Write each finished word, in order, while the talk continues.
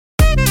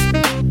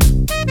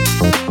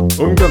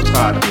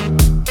Ungdomsradio.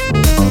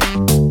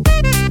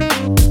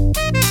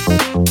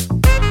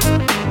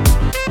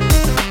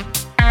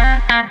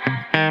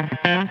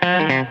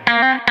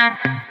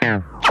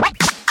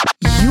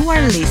 You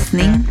are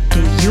listening to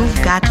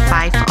You've Got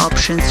 5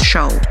 Options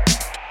show,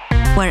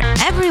 where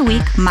every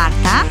week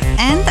Marta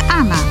and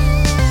Anna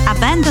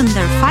abandon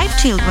their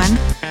 5 children,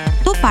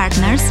 2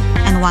 partners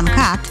and 1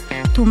 cat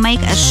to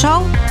make a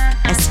show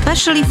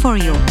especially for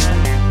you.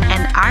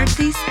 An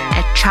artist,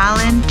 a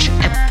challenge,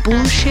 a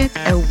bullshit,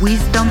 a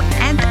wisdom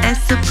and a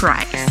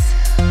surprise.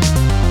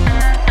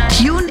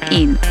 Tune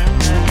in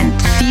and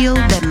feel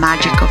the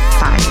magic of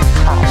 5.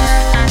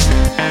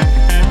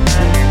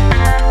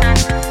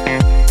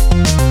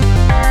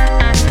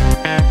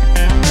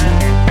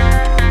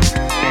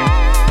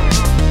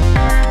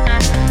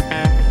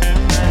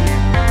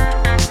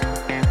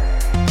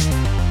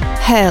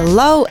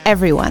 Hello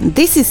everyone,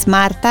 this is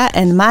Marta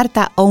and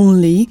Marta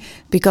only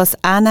because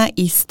Anna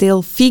is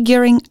still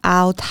figuring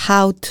out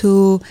how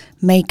to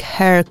make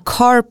her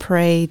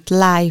corporate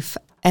life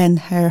and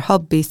her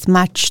hobbies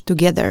match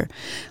together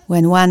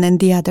when one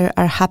and the other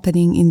are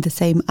happening in the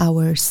same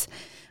hours.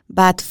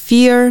 But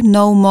fear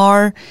no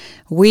more,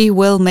 we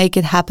will make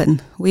it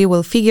happen. We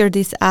will figure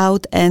this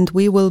out and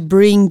we will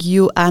bring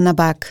you Anna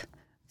back.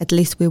 At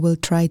least we will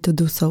try to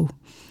do so.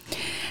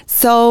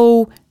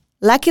 So,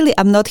 luckily,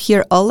 I'm not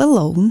here all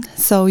alone,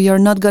 so you're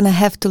not going to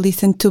have to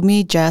listen to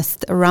me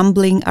just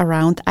rambling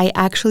around. I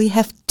actually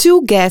have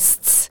 2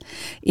 guests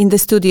in the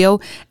studio,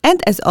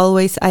 and as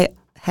always, I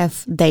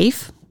have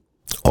Dave.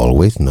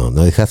 Always? No,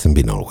 it hasn't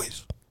been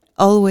always.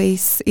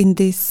 Always in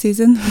this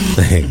season?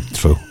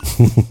 True.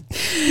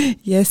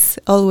 Yes,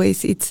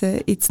 always.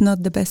 It's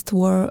not the best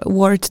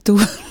word to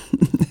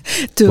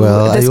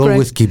well, describe. I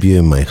always keep you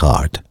in my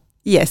heart.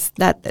 Yes.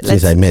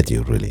 Since I met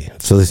you, really.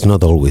 So it's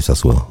not always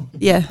as well.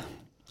 Yeah.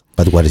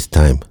 But what is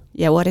time?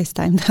 Yeah, what is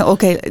time?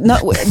 Okay, no,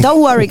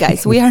 don't worry,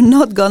 guys. We are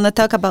not going to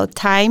talk about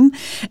time.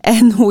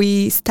 And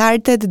we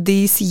started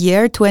this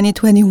year,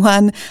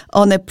 2021,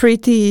 on a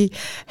pretty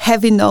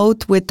heavy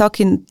note. We're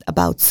talking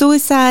about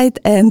suicide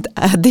and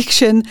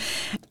addiction.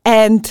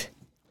 And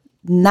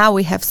now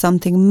we have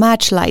something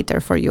much lighter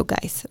for you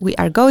guys. We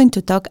are going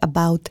to talk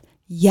about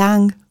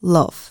young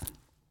love.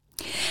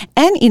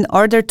 And in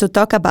order to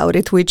talk about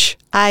it, which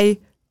I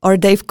or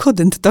Dave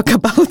couldn't talk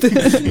about What do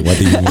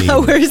you mean?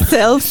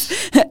 ourselves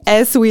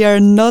as we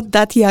are not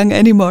that young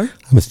anymore.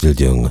 I'm still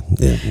young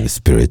in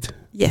spirit.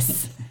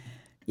 Yes,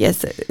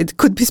 it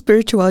could be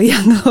spiritual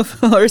young love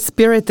or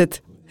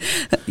spirited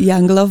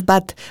young love,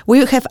 but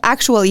we have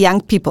actual young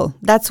people.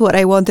 That's what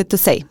I wanted to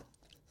say.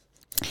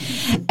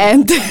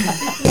 And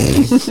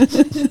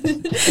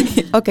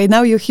okay,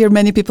 now you hear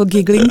many people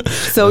giggling,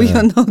 so you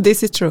know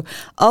this is true.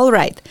 All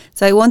right,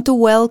 so I want to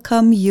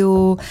welcome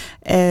you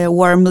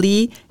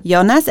warmly,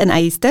 Jonas and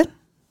Aiste.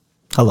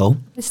 Hello.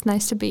 It's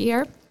nice to be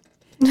here.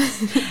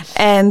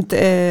 And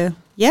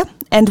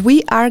and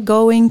we are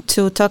going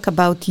to talk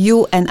about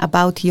you and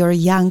about your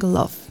young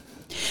love.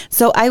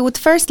 So I would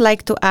first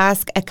like to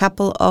ask a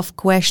couple of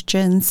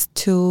questions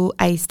to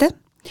Aiste.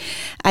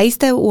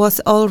 Aiste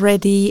was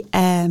already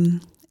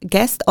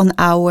guest on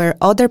our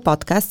other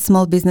podcast,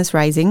 Small Business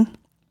Rising,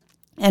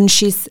 and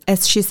she's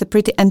a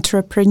pretty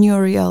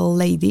entrepreneurial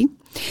lady,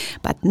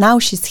 but now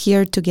she's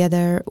here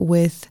together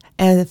with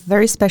a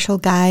very special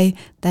guy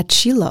that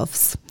she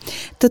loves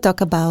to talk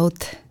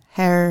about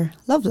her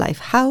love life.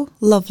 How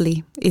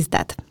lovely is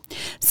that?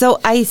 So,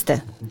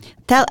 Aiste,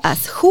 tell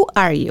us, who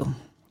are you?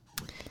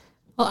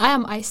 Well, I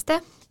am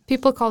Aiste.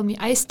 People call me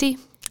Aisti.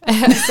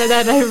 So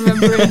that I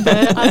remember in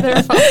the other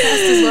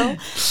podcast as well.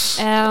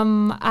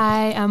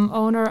 I am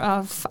owner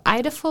of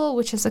Ideful,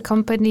 which is a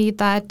company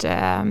that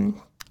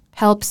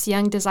helps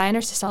young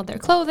designers to sell their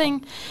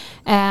clothing.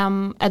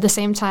 At the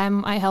same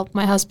time, I help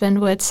my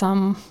husband with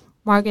some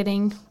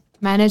marketing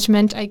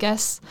management, I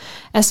guess,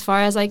 as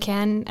far as I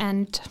can.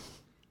 And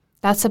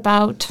that's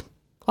about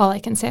all I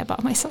can say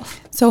about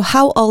myself. So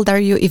how old are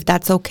you, if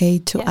that's okay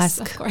to ask?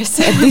 Yes, of course.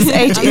 At this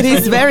age, it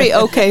is very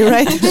okay,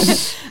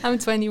 right? I'm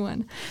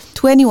 21.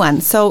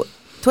 21. So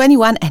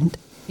 21, and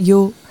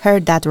you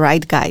heard that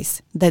right,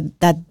 guys.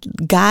 That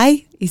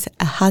guy is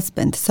a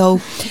husband. So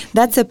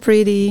that's a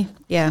pretty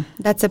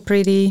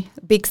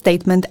big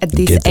statement at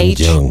this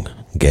age.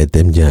 Get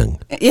them young.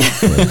 Yeah.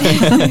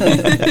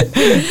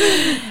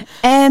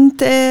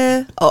 And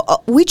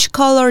which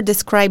color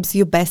describes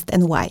you best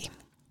and why?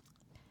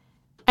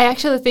 I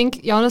actually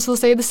think Jonas will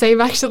say the same,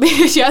 actually,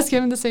 if you ask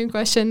him the same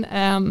question.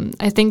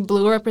 I think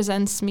blue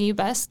represents me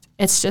best.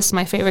 It's just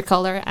my favorite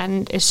color,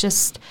 and it's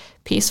just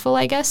peaceful,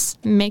 I guess.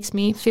 Makes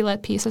me feel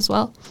at peace as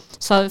well.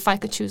 So if I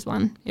could choose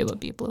one, it would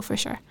be blue for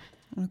sure.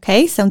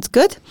 Okay, sounds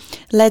good.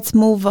 Let's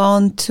move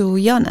on to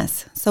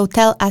Jonas. So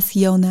tell us,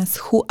 Jonas,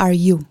 who are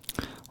you?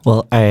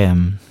 Well, I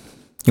am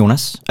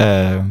Jonas,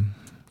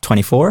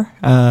 24,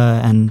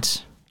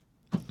 and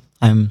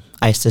I'm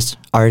Aiste's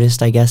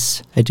artist, I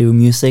guess. I do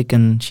music,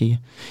 and she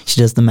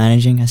does the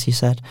managing, as you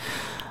said.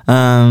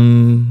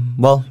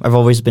 Well, I've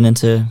always been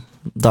into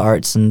the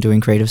arts and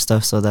doing creative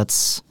stuff, so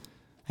that's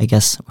I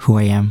guess, who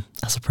I am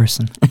as a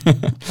person.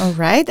 All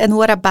right. And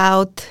what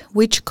about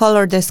which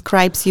color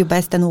describes you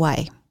best and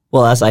why?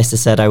 Well, as Aiste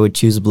said, I would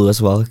choose blue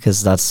as well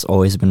because that's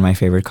always been my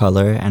favorite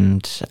color.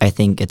 And I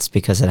think it's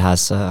because it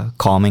has a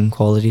calming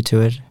quality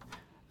to it.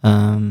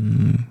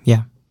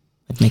 Yeah,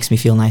 it makes me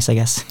feel nice, I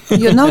guess.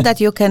 You know that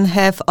you can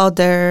have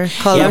other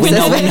colors. Yeah,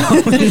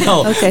 we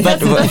know. Okay. But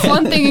That's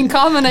one thing in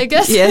common, I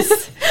guess.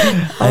 Yes.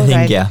 I All think,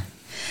 right. yeah.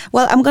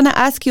 Well, I'm going to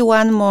ask you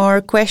one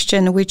more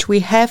question, which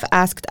we have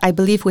asked, I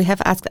believe we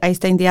have asked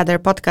Aiste in the other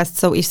podcast.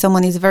 So if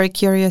someone is very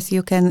curious,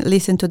 you can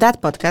listen to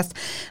that podcast.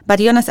 But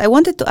Jonas, I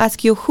wanted to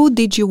ask you, who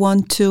did you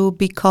want to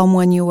become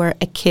when you were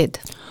a kid?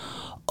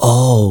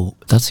 Oh,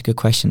 that's a good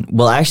question.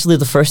 Well, actually,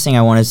 the first thing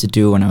I wanted to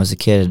do when I was a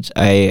kid,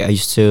 I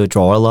used to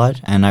draw a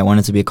lot, and I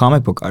wanted to be a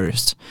comic book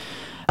artist.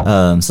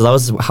 So that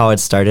was how it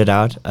started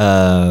out.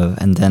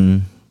 And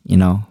then,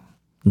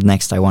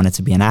 next I wanted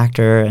to be an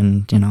actor,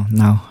 and,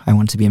 now I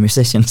want to be a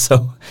musician.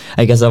 So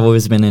I guess I've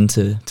always been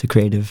into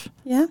creative.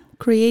 Yeah,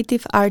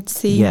 creative,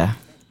 artsy Yeah.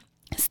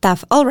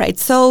 stuff. All right.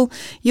 So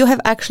you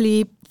have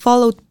actually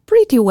followed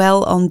pretty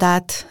well on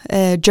that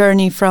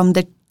journey from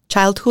the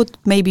childhood.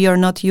 Maybe you're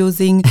not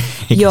using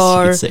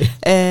your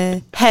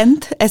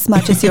hand as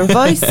much as your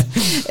voice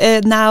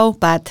now,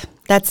 but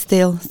that's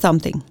still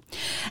something.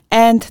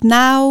 And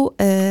now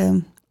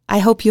I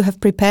hope you have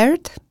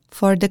prepared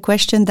for the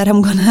question that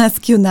I'm going to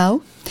ask you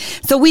now.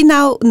 So we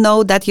now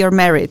know that you're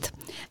married.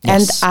 Yes.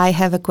 And I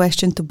have a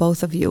question to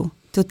both of you.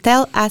 To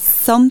tell us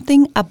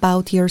something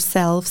about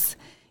yourselves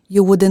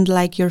you wouldn't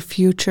like your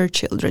future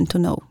children to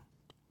know.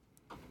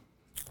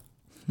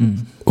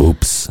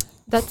 Oops.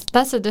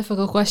 That's a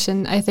difficult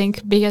question, I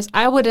think, because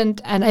I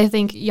wouldn't, and I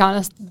think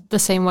Jonas the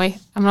same way.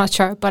 I'm not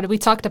sure, but we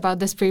talked about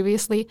this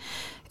previously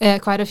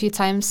quite a few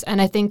times, and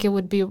I think it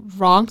would be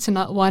wrong to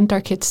not want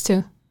our kids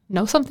to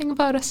know something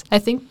about us. I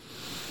think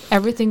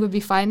everything would be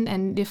fine,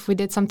 and if we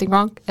did something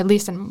wrong, at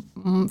least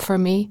for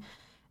me,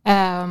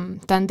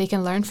 then they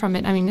can learn from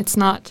it. I mean, it's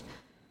not.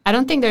 I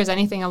don't think there's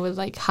anything I would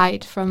like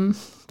hide from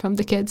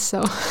the kids,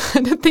 so I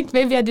don't think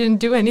maybe I didn't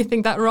do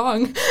anything that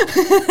wrong.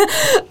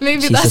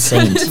 Maybe She's that's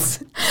a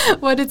saint.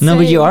 what it's No, saying.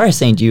 but you are a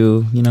saint.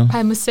 You know.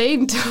 I'm a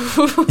saint.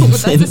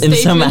 That's a in statement.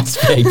 some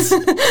aspects.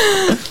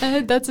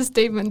 That's a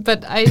statement,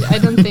 but I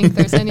don't think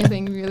there's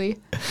anything really.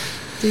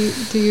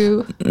 Do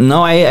you?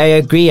 No, I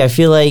agree. I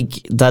feel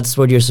like that's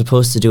what you're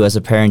supposed to do as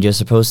a parent. You're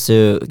supposed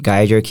to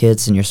guide your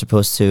kids, and you're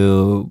supposed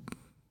to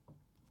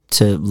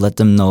let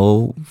them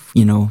know,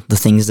 the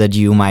things that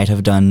you might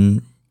have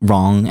done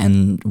wrong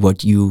and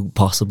what you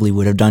possibly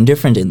would have done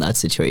different in that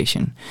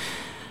situation.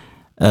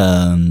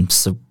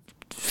 So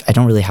I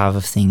don't really have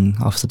a thing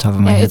off the top of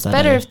my head. It's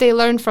better if they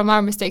learn from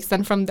our mistakes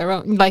than from their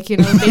own. Like, they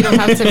don't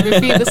have to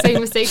repeat the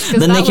same mistakes.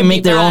 Then they can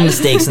make their own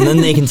mistakes, and then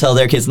they can tell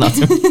their kids not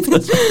to make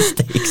those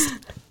mistakes.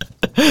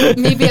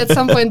 Maybe at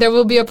some point there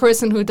will be a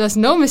person who does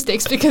no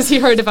mistakes because he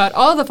heard about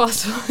all the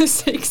possible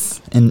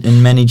mistakes.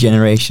 In many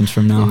generations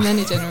from now. In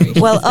many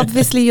generations. Well,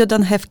 obviously you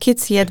don't have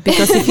kids yet,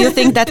 because if you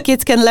think that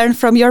kids can learn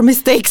from your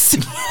mistakes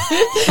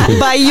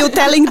by you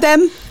telling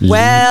them,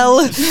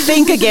 well,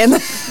 think again.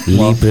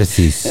 Be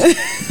precise.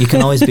 You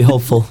can always be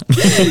hopeful.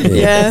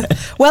 Yeah.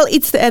 Well,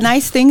 it's a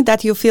nice thing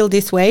that you feel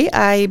this way.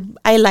 I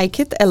like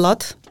it a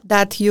lot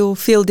that you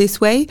feel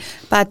this way,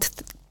 but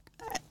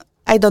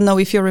I don't know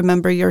if you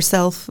remember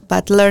yourself,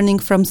 but learning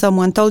from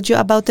someone told you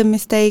about a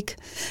mistake,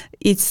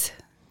 it's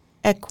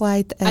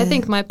quite... I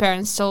think my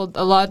parents told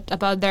a lot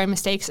about their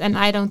mistakes, and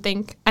I don't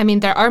think... I mean,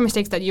 there are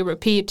mistakes that you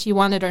repeat, you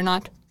want it or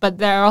not, but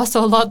there are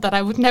also a lot that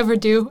I would never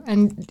do,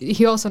 and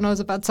he also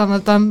knows about some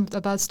of them,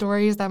 about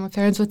stories that my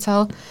parents would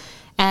tell,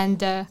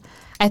 and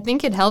I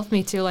think it helped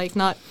me to,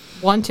 not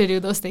want to do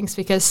those things,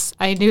 because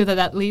I knew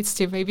that leads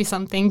to maybe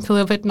something a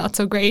little bit not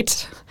so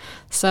great.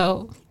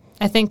 So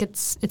I think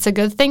it's a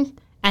good thing.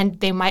 And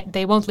they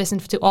won't listen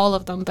to all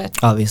of them, but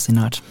obviously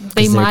not.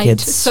 They might,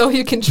 kids. so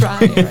you can try.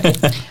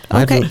 Right?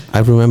 Okay. I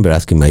remember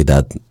asking my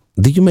dad,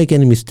 "Did you make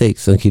any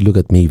mistakes?" And he looked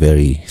at me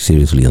very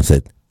seriously and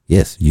said,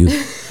 "Yes, you."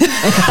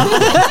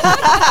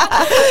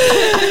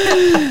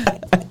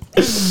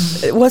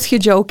 Was he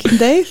joking,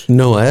 Dave?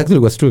 No, actually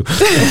it was true.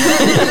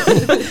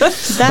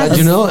 But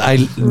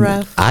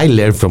I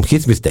learned from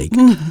his mistake,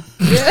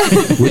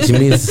 which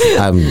means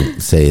I'm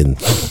saying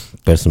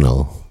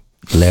personal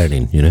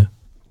learning,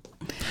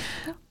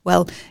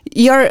 Well,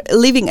 you're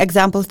living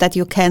examples that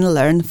you can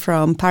learn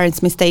from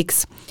parents'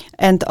 mistakes.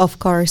 And of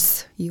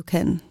course, you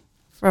can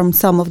from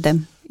some of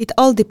them. It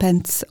all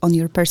depends on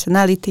your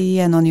personality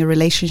and on your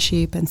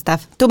relationship and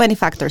stuff. Too many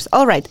factors.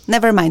 All right,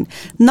 never mind.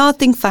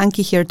 Nothing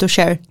funky here to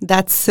share.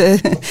 That's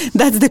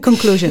the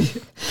conclusion.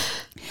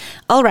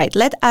 All right,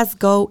 let us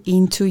go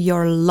into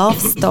your love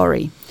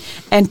story.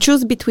 And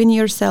choose between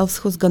yourselves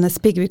who's going to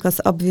speak,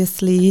 because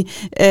obviously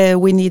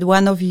we need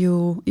one of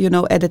you,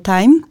 at a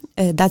time.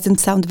 Doesn't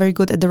sound very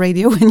good at the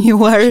radio when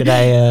you are... Should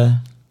I...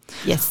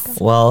 Yes.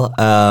 Well,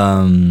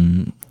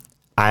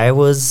 I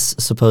was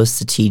supposed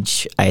to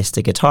teach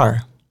Aiste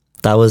guitar.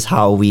 That was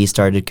how we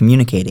started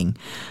communicating.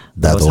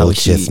 That was old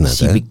how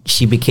chestnut,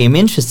 she became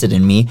interested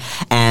in me.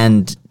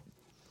 And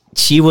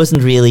she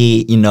wasn't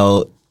really,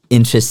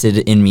 interested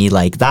in me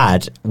like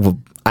that.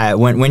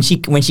 When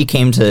she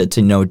came to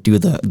do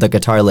the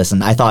guitar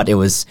lesson, I thought it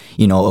was,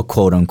 a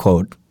quote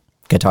unquote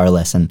guitar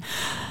lesson.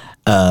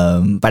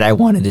 But I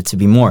wanted it to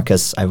be more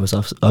because I was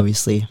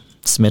obviously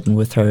smitten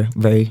with her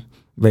very,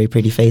 very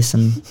pretty face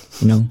and,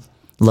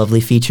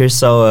 lovely features.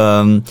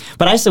 So,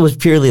 but I still was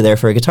purely there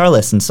for a guitar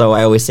lesson. So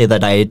I always say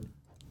that I,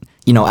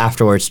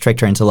 afterwards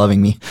tricked her into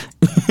loving me.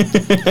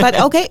 But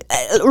okay,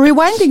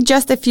 rewinding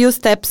just a few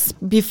steps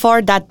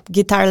before that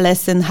guitar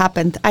lesson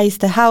happened,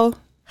 Aiste, how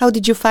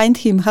did you find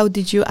him? How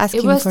did you ask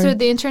him? It was through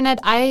the internet.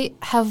 I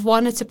have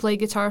wanted to play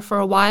guitar for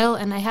a while,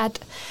 and I had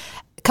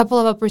a couple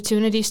of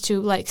opportunities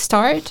to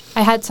start.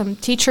 I had some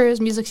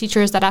music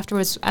teachers that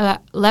afterwards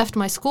left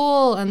my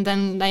school, and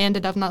then I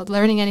ended up not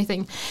learning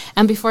anything.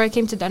 And before I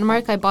came to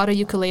Denmark, I bought a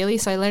ukulele,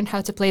 so I learned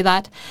how to play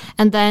that.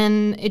 And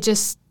then I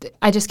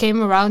just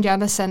came around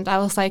Jonas, and I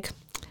was like,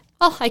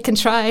 well, I can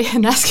try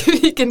and ask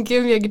if he can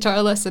give me a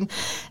guitar lesson.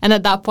 And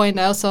at that point,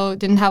 I also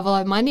didn't have a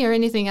lot of money or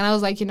anything. And I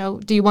was like,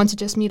 do you want to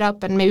just meet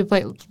up and maybe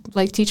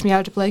teach me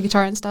how to play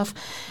guitar and stuff?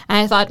 And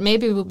I thought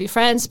maybe we'll be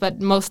friends,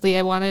 but mostly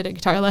I wanted a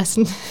guitar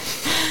lesson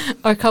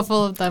or a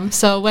couple of them.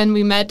 So when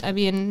we met, I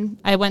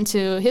went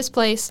to his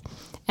place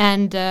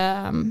and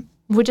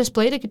we just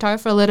played the guitar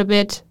for a little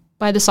bit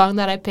by the song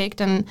that I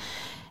picked. And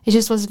it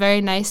just was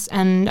very nice,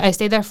 and I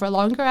stayed there for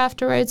longer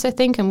afterwards, I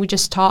think, and we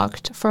just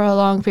talked for a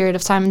long period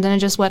of time, and then I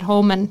just went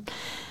home, and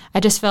I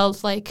just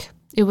felt like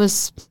it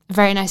was a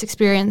very nice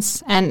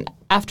experience, and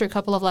after a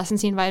couple of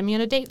lessons, he invited me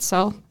on a date,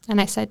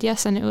 and I said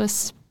yes, and it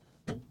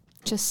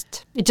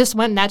just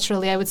went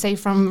naturally, I would say,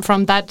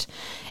 from that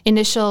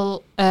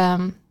initial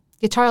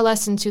guitar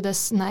lesson to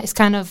this nice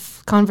kind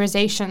of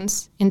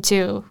conversations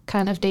into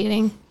kind of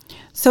dating.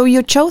 So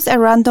you chose a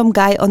random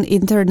guy on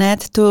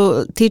internet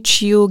to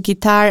teach you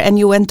guitar and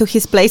you went to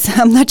his place.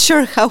 I'm not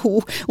sure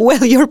how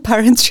well your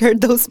parents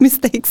shared those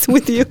mistakes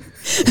with you,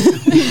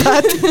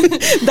 but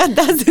that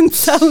doesn't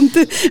sound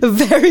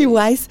very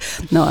wise.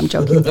 No, I'm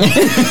joking.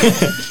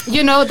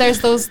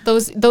 There's those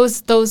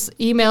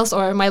emails,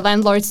 or my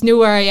landlords knew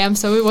where I am,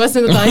 so it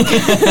wasn't like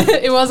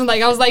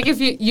I was like, if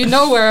you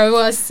know where I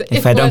was.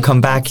 If I don't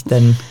come back,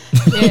 then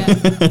yeah.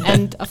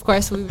 And of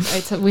course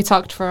we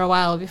talked for a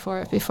while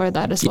before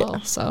that as well.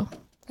 So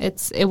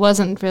it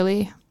wasn't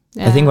really.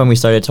 I think when we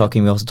started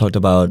talking, we also talked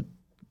about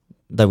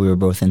that we were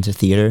both into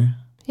theater.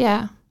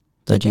 Yeah.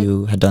 That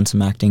you had done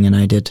some acting and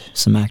I did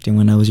some acting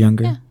when I was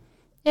younger.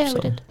 Yeah, so.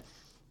 We did.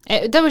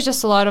 There was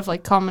just a lot of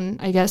common,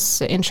 I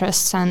guess,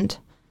 interests, and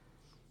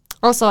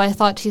also I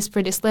thought he's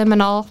pretty slim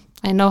and all.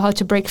 I know how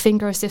to break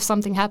fingers if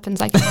something happens.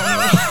 I can.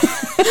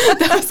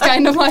 That was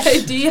kind of my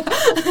idea.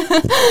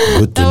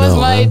 Good to that was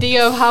know, my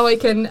idea of how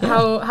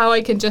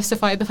I can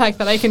justify the fact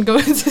that I can go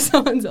into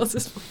someone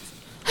else's place.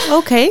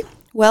 Okay.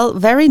 Well,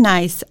 very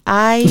nice.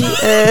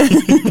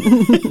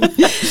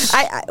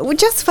 We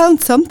just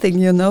found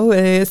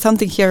something,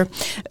 something here.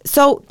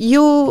 So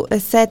you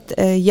said,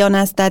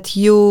 Jonas, that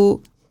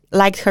you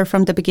liked her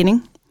from the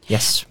beginning.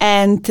 Yes.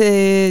 And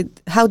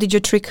how did you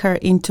trick her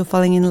into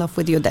falling in love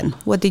with you then?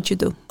 What did you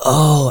do?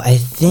 Oh, I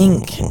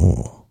think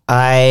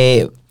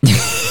I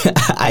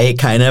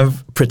kind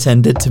of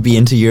pretended to be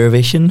into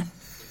Eurovision.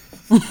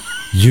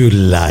 You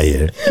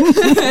liar.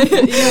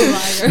 You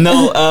liar.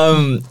 No,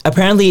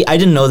 apparently, I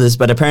didn't know this,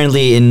 but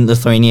apparently in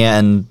Lithuania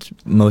and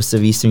most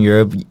of Eastern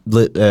Europe,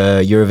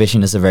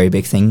 Eurovision is a very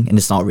big thing, and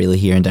it's not really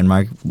here in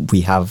Denmark.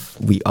 We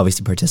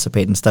obviously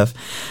participate and stuff.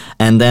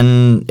 And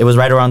then it was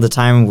right around the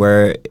time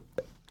where,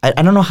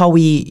 I don't know how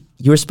you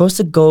were supposed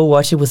to go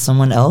watch it with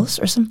someone else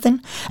or something,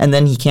 and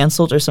then he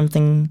canceled or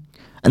something,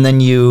 and then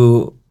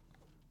you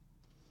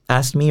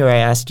asked me, or I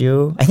asked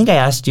you, I think I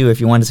asked you if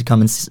you wanted to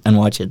come and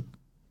watch it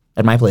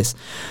at my place.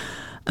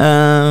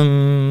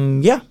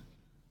 Yeah.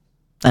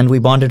 And we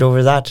bonded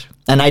over that.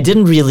 And I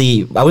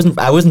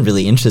wasn't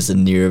really interested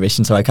in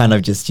Eurovision, so I kind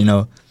of just,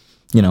 I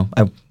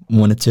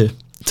wanted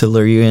to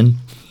lure you in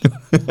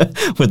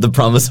with the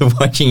promise of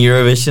watching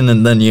Eurovision,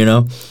 and then,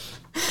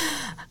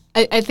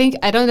 I think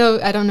I don't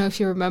know if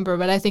you remember,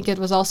 but I think it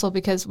was also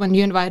because when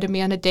you invited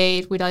me on a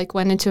date, we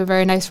went into a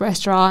very nice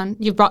restaurant.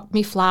 You brought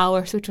me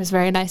flowers, which was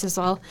very nice as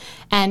well.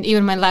 And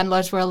even my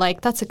landlords were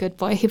like, "That's a good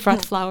boy. He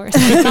brought flowers."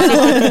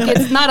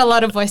 It's not a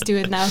lot of boys do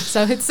it now,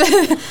 so it's.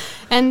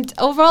 And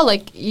overall,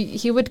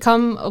 he would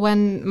come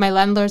when my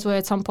landlords were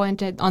at some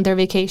point on their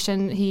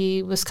vacation.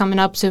 He was coming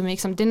up to make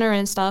some dinner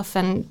and stuff,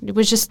 and it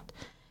was just.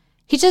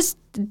 He just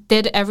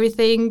did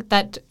everything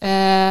that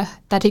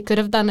he could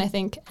have done, I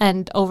think.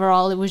 And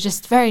overall, it was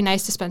just very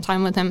nice to spend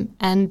time with him.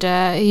 And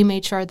he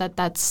made sure that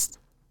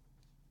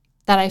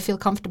I feel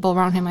comfortable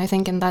around him, I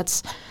think. And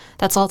that's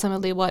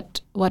ultimately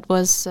what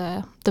was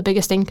the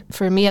biggest thing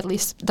for me, at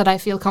least, that I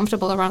feel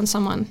comfortable around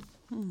someone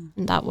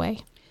in that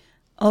way.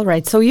 All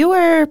right. So you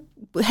were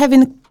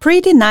having a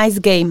pretty nice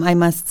game, I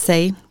must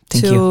say.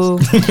 Thank you.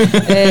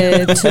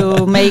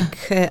 To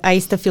make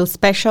Aiste feel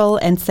special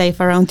and safe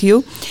around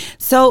you.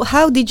 So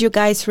how did you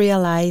guys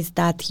realize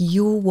that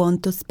you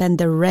want to spend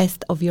the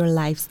rest of your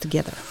lives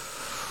together?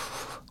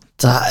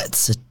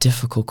 That's a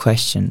difficult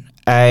question.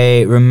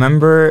 I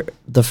remember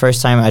the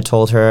first time I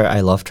told her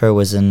I loved her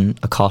was in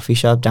a coffee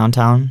shop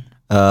downtown.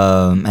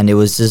 And it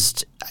was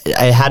just,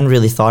 I hadn't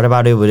really thought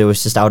about it, but it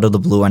was just out of the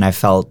blue. And I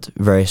felt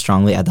very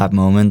strongly at that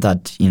moment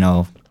that, you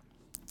know,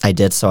 I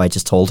did. So I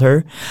just told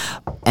her.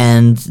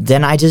 And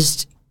then I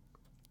just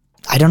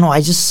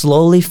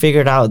slowly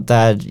figured out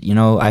that, you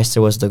know,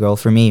 Eyste was the girl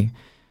for me.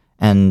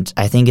 And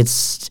I think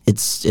it's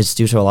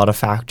due to a lot of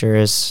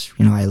factors.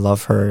 You know, I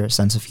love her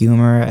sense of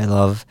humor. I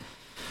love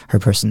her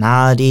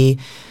personality.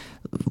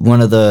 One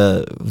of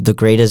the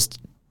greatest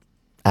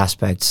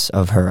aspects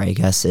of her, I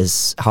guess,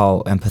 is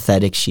how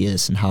empathetic she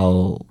is and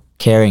how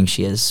caring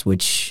she is,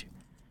 which,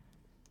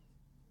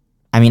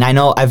 I mean, I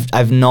know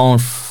I've known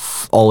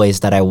always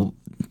that I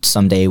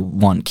someday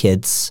want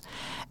kids.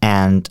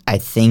 And I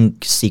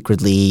think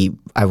secretly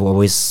I've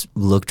always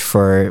looked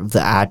for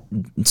the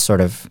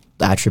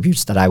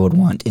attributes that I would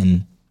want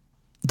in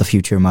the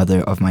future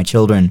mother of my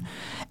children.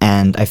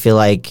 And I feel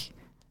like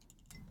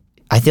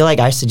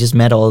Eyste just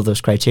met all of those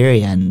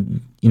criteria.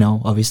 And, you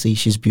know, obviously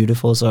she's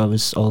beautiful, so I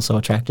was also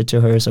attracted to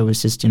her. So it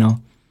was just, you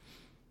know,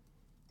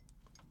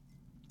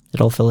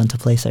 it all fell into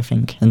place, I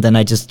think. And then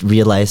I just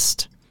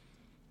realized,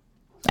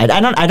 I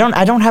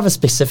don't have a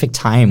specific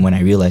time when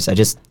I realized. I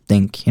just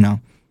think, you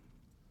know,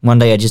 one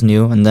day I just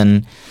knew, and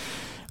then,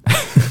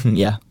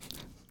 yeah.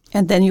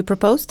 And then you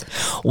proposed?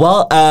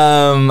 Well,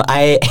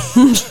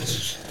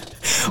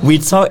 we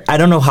talked. I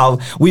don't know how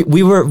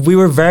we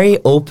were very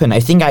open. I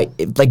think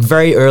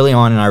very early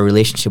on in our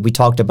relationship, we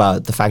talked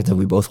about the fact that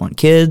we both want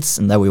kids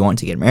and that we want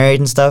to get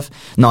married and stuff.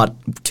 Not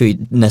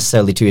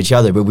necessarily to each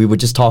other, but we were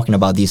just talking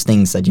about these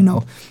things that, you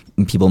know,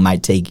 people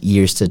might take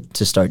years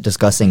to start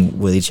discussing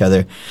with each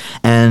other.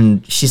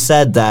 And she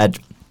said that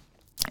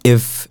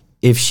if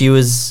she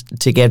was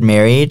to get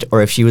married,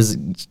 or if she was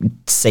gonna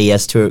say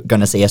yes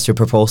to a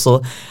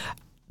proposal,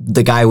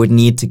 the guy would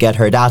need to get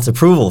her dad's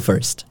approval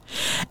first.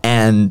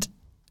 And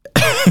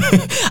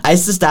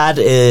Eyste's dad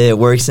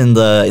works in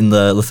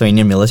the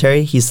Lithuanian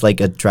military. He's like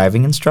a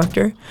driving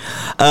instructor,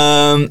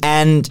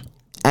 and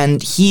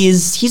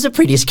he's a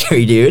pretty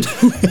scary dude.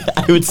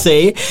 I would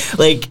say,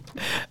 like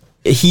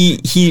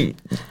he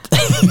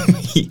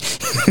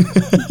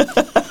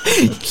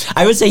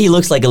I would say he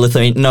looks like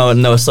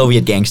a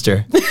Soviet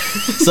gangster.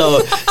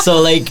 So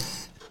like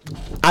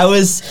I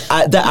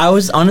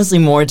was honestly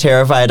more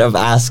terrified of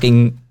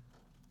asking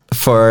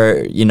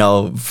for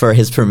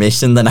his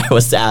permission than I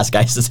was to ask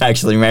Eyste to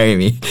actually marry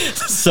me.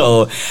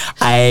 So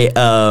I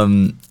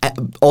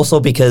also,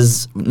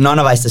 because none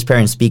of Eyste's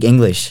parents speak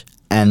English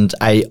and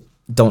I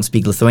don't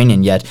speak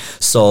Lithuanian yet,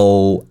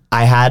 so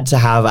I had to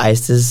have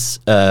Eyste's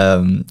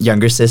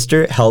younger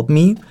sister help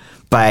me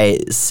by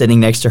sitting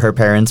next to her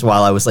parents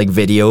while I was like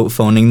video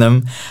phoning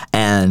them,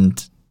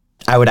 and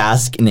I would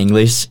ask in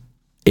English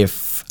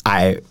if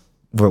I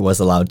was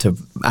allowed to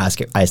ask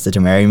Eyste to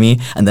marry me,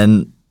 and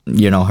then,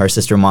 you know, her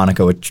sister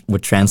Monica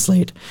would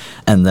translate,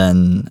 and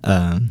then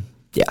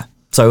yeah.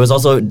 So it was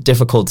also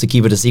difficult to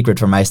keep it a secret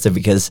from Eyste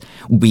because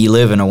we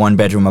live in a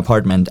 1-bedroom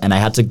apartment, and I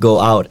had to go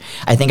out.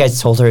 I think I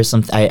told her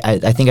something.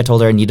 I think I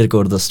told her I needed to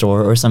go to the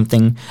store or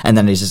something, and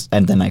then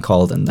I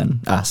called and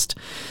then asked,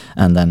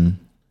 and then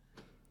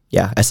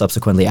yeah, I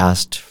subsequently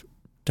asked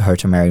her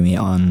to marry me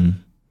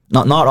on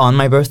not on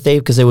my birthday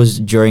because it was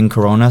during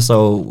Corona,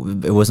 so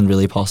it wasn't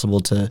really possible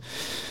to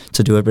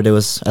do it. But it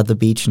was at the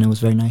beach and it was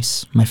very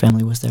nice. My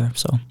family was there,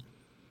 so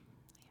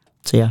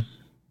yeah.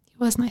 It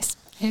was nice.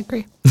 I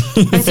agree.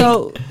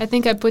 I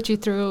think I put you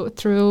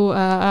through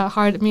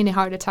a mini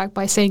heart attack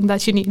by saying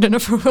that you need an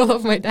approval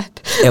of my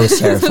dad. It was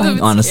terrifying.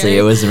 Honestly,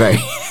 it was very.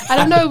 I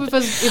don't know if it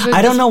was.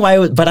 I don't know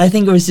why, but I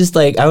think it was just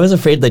like I was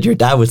afraid that your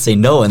dad would say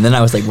no, and then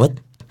I was like, what?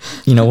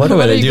 You know, what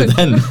would I do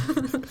then?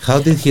 How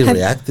did he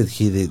react? Did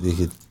he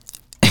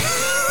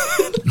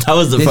that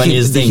was the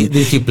funniest thing.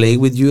 Did he play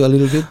with you a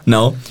little bit?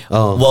 No.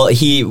 Oh. Well,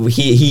 he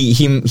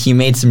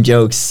made some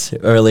jokes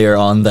earlier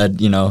on that,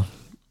 you know,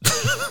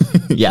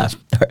 yeah,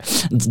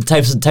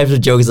 types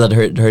of jokes that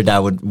her dad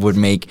would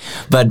make.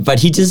 But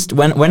he just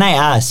when I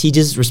asked, he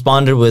just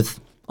responded with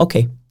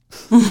okay.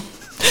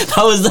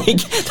 That was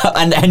like,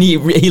 and he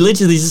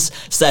literally just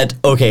said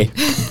okay,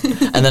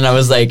 and then I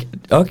was like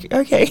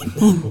okay.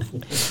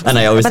 And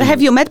I always. But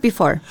have you met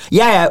before?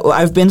 Yeah,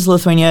 I've been to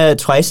Lithuania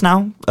twice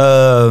now.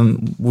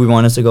 We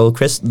wanted to go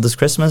this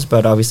Christmas,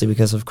 but obviously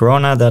because of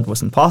Corona, that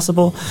wasn't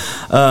possible.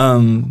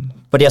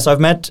 But yeah, so I've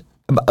met.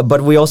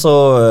 But we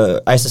also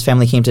Eyste's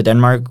family came to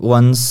Denmark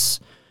once.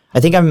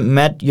 I think I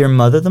met your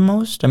mother the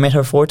most. I met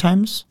her 4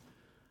 times.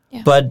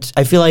 Yeah. But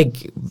I feel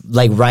like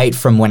right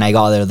from when I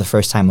got there the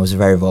first time, I was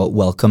very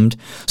welcomed.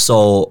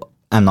 So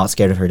I'm not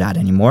scared of her dad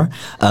anymore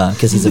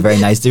because he's a very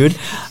nice dude.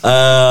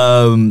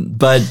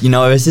 But, you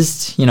know, it was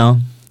just, you know,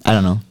 I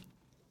don't know.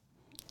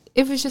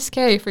 It was just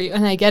scary for you,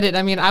 and I get it.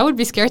 I mean, I would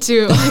be scared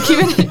too.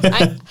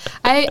 Like,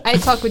 I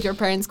talk with your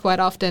parents quite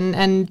often,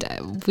 and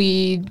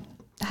we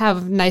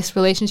have a nice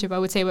relationship, I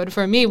would say. But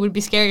for me, it would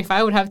be scary if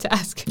I would have to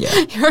ask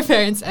your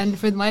parents.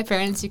 And with my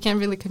parents, you can't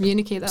really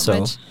communicate that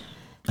much.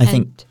 I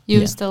think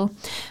you still.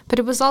 But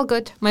it was all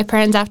good. My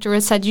parents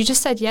afterwards said, you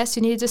just said yes,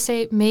 you needed to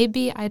say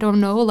maybe, I don't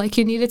know, like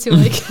you needed to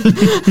like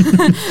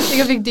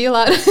make a big deal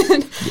out of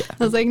it.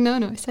 I was like, no,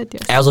 I said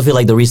yes. I also feel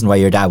like the reason why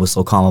your dad was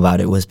so calm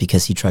about it was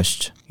because he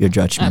trusts your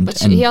judgment. But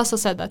he also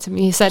said that to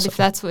me. He said, if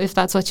that's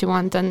what you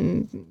want,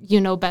 then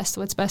you know best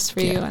what's best for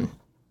you, and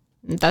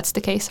that's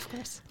the case, of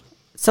course.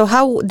 So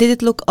how did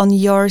it look on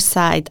your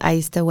side,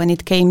 Aiste, when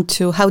it came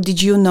to how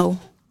did you know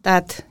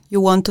that you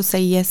want to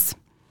say yes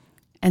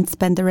and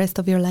spend the rest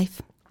of your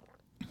life?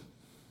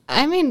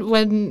 I mean,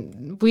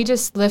 when we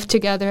just lived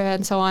together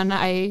and so on,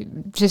 I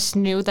just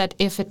knew that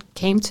if it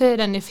came to it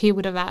and if he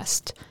would have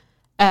asked,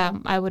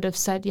 I would have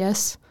said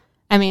yes.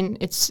 I mean,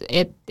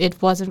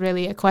 it wasn't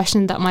really a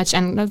question that much.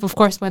 And of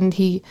course, when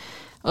he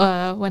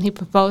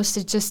proposed,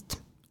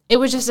 it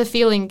was just a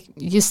feeling.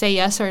 You say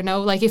yes or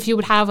no. Like if you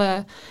would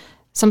have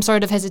some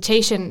sort of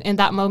hesitation in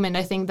that moment,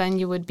 I think then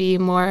you would be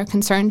more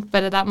concerned.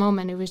 But at that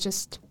moment, it was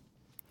just.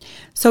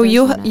 So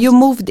you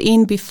moved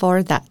in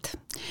before that.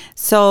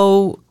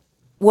 So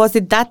was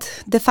it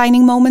that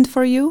defining moment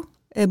for you,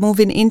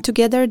 moving in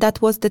together? That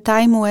was the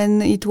time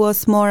when it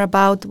was more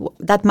about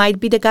that might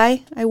be the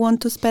guy I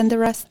want to spend the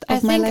rest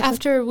of my life. I think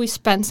after we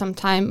spent some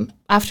time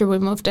after we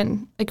moved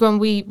in, like when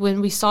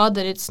we saw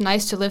that it's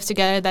nice to live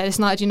together, that it's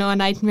not a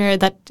nightmare,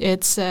 that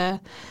it's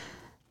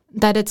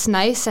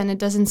nice and it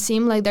doesn't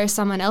seem like there's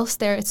someone else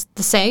there. It's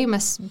the same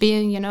as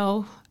being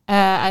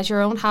at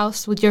your own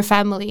house with your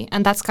family,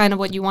 and that's kind of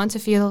what you want to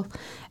feel.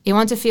 You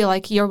want to feel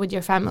like you're with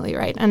your family,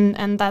 right?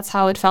 And that's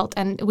how it felt.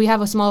 And we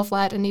have a small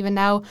flat, and even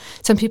now,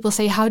 some people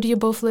say, "How do you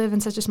both live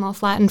in such a small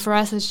flat?" And for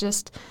us, it's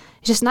just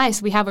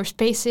nice. We have our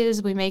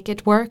spaces, we make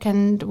it work,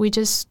 and we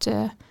just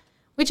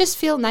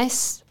feel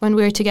nice when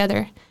we're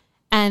together.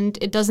 And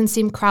it doesn't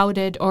seem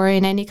crowded or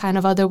in any kind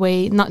of other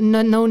way.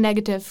 No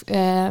negative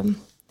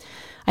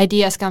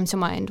ideas come to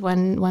mind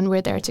when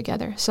we're there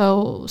together.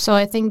 So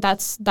I think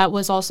that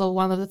was also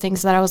one of the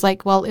things that I was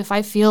like, well, if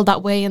I feel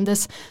that way in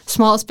this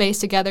small space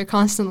together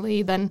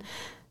constantly, then,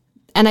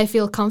 and I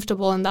feel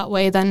comfortable in that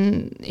way,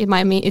 then it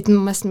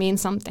must mean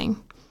something.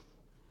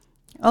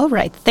 All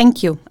right,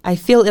 thank you. I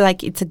feel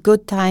like it's a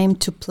good time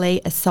to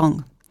play a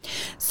song.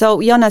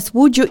 So Jonas,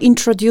 would you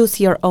introduce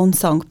your own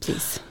song,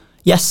 please?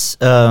 Yes,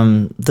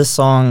 this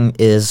song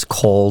is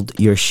called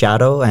Your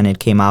Shadow, and it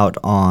came out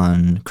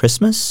on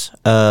Christmas.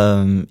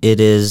 It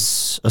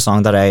is a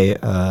song that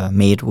I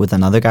made with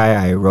another guy.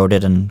 I wrote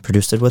it and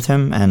produced it with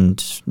him,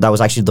 and that was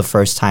actually the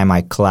first time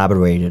I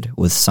collaborated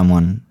with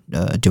someone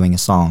doing a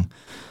song.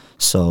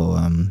 So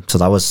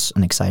that was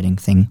an exciting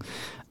thing.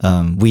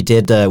 We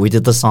did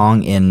the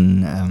song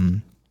in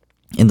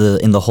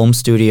the home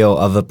studio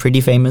of a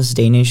pretty famous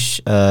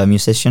Danish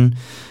musician.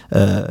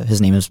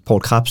 His name is Paul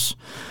Krabs.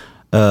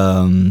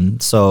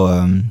 So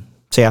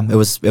yeah,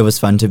 it was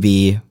fun to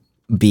be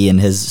in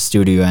his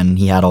studio, and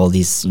he had all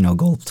these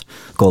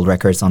gold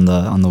records on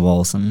the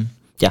walls, and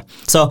yeah.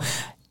 So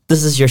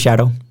this is Your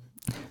Shadow.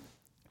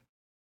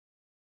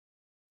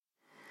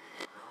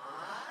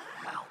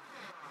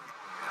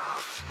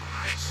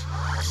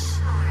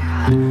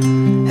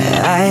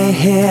 I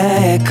hear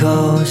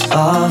echoes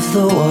of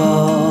the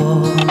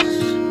walls.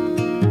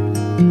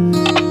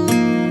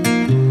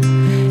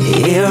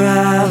 Here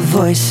are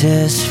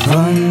voices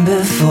from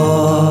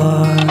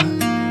before.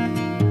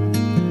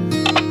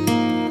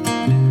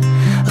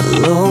 A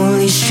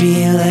lonely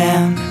street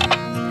lamp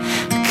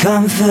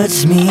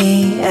comforts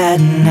me at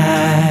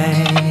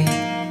night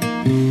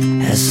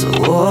as I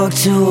walk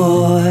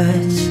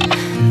towards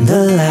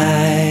the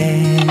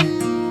light.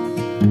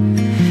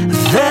 I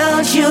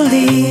felt you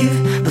leave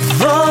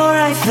before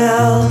I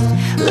felt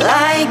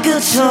like a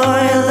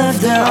toy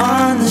left there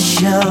on the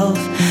shelf.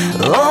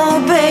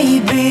 Oh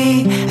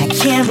baby, I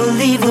can't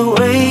believe the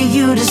way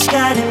you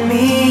discarded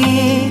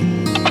me.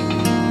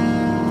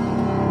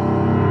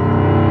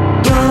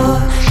 Your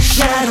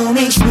shadow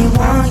makes me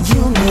want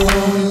you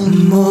more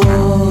and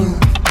more.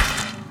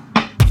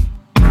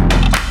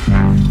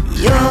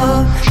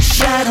 Your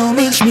shadow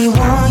makes me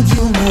want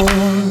you more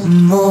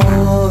and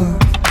more.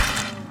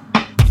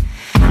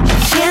 You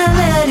can't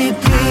let it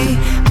be,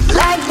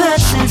 like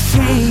birds set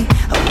free.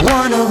 I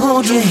wanna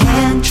hold your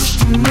hand just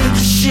to make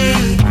you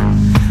see.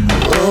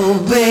 Oh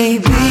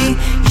baby,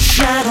 your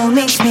shadow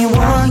makes me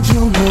want you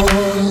more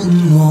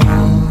and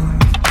more.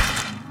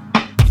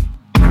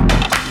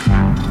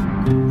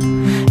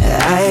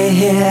 I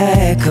hear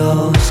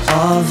echoes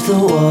of the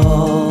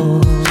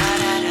walls.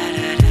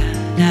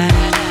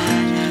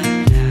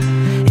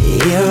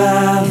 Here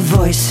are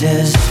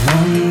voices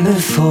from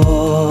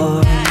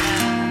before.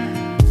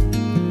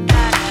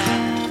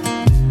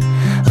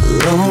 A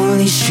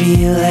lonely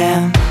street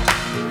lamp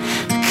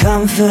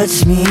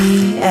comforts me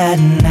at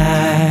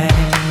night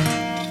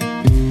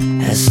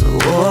as I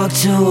walk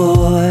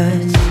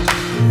towards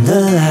the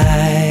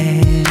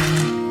light.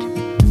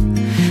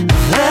 I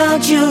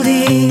felt you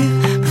leave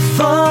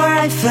before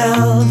I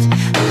felt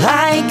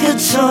like a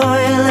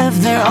toy left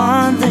there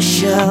on the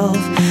shelf.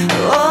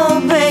 Oh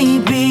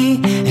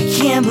baby, I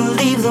can't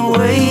believe the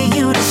way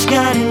you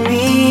discarded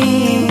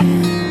me.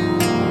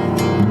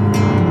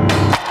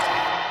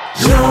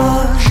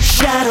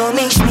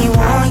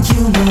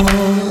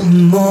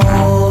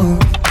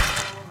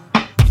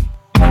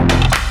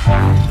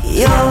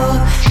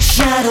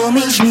 shadow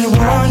makes me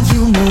want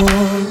you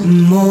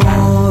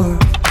more.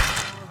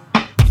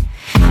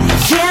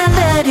 Can't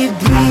let it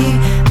be,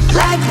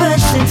 like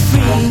birds set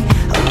free.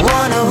 I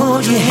wanna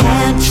hold your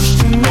hand just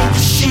to make you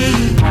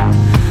see.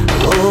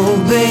 Oh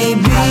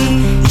baby,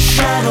 your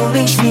shadow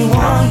makes me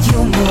want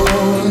you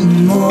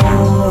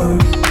more.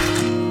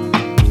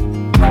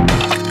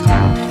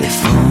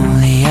 If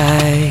only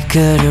I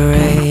could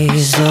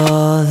erase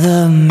all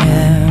the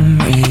memories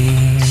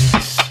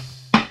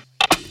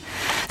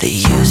that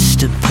used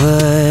to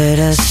put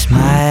a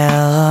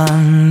smile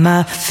on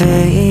my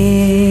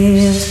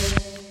face.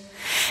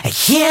 I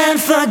can't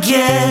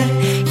forget,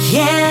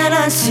 can't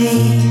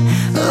unsee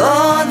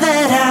all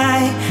that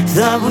I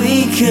thought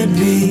we could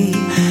be.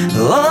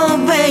 Oh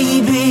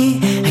baby,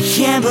 I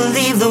can't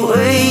believe the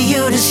way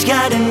you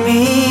discarded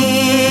me.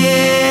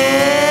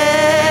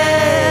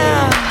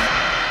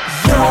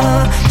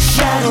 Your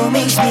shadow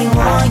makes me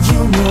want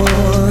you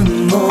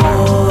more.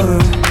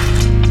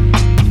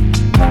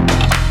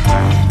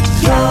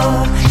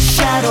 Your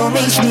shadow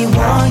makes me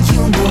want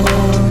you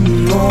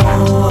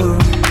more.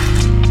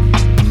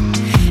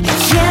 I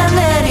can't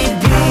let it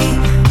be,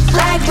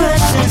 like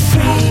birds set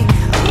free.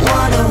 I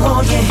wanna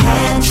hold your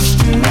hand just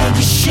to make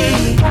you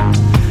see.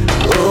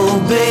 Oh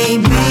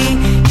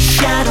baby,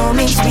 shadow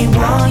makes me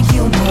want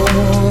you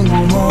more.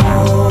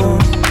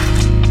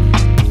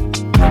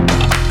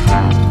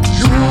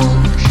 Your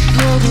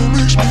shadow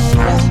makes me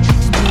want you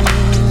more.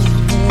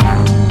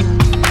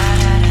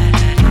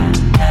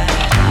 Your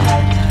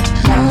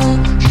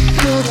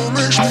shadow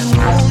makes me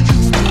want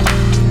you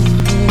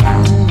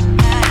more.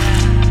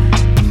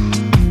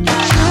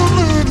 Can't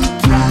let it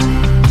be,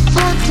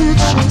 like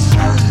birds set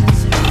free.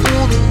 I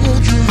wanna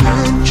hold your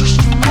hand just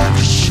to make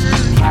you see.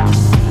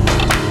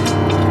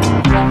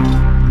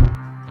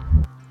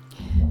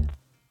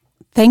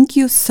 Thank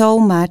you so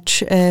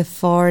much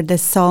for the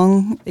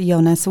song,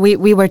 Jonas.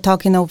 We were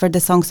talking over the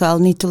song, so I'll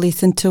need to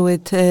listen to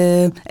it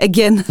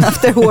again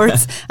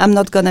afterwards. I'm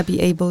not going to be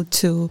able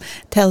to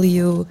tell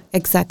you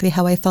exactly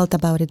how I felt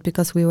about it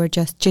because we were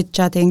just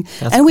chit-chatting.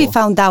 And we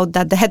found out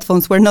that the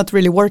headphones were not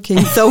really working,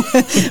 so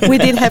we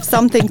did have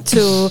something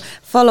to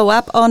follow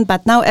up on,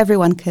 but now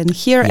everyone can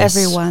hear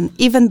everyone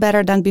even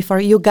better than before.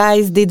 You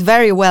guys did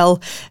very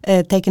well,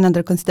 taking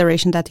under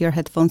consideration that your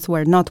headphones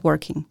were not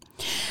working.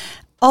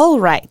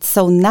 All right,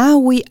 so now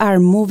we are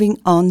moving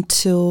on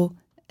to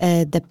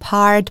the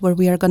part where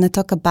we are going to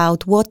talk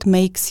about what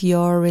makes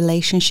your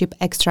relationship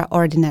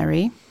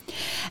extraordinary.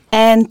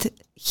 And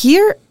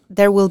here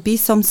there will be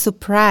some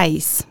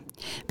surprise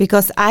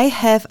because I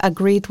have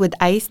agreed with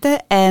Aiste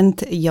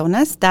and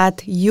Jonas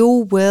that you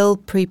will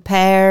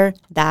prepare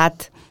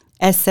that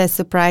as a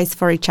surprise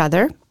for each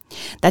other,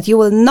 that you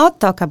will not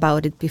talk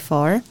about it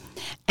before,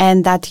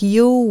 and that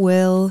you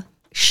will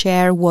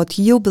share what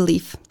you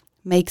believe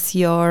makes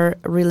your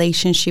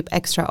relationship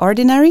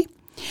extraordinary.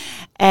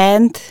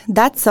 And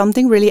that's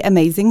something really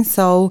amazing.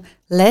 So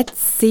let's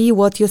see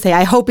what you say.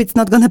 I hope it's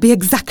not going to be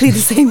exactly the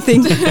same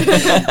thing.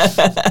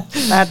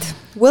 But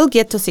we'll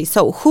get to see.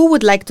 So who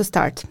would like to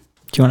start?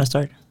 Do you want to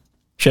start?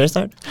 Should I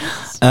start?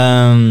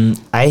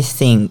 I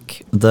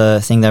think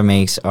the thing that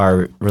makes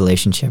our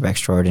relationship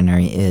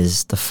extraordinary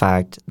is the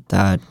fact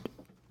that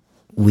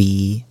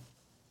we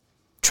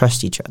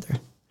trust each other.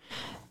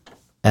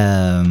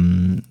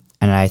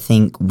 And I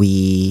think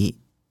we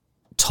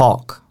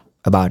talk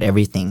about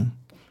everything,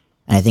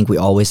 and I think we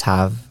always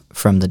have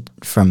from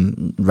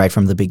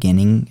the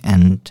beginning.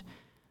 And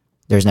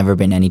there's never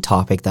been any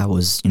topic that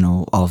was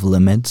off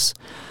limits.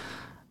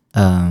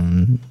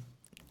 And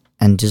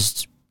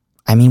just,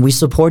 I mean, we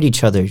support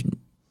each other.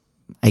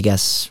 I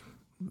guess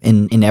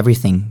in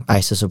everything.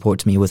 Aiste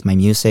supports me with my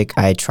music.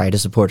 I try to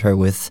support her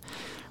with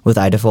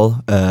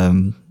Ideful.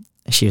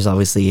 She is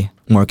obviously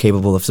more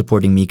capable of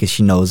supporting me because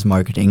she knows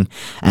marketing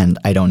and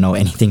I don't know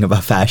anything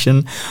about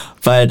fashion.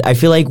 But I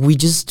feel like we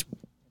just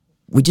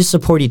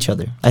support each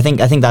other. I think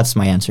that's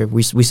my answer.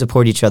 We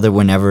support each other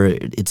whenever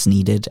it's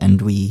needed, and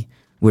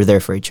we're there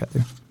for each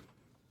other.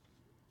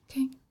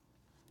 Okay.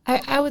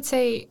 I would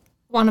say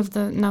one of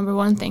the number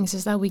one things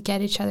is that we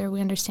get each other, we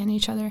understand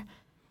each other.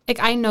 Like,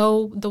 I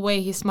know the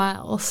way he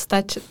smiles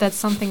that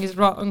something is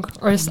wrong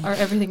or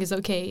everything is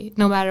okay,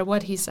 no matter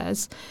what he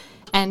says.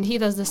 And he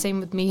does the same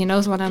with me. He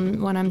knows when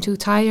I'm too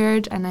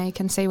tired, and I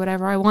can say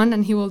whatever I want,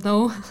 and he will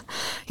know.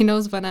 He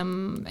knows when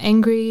I'm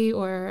angry,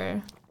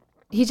 or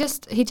he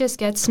just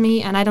gets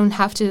me, and I don't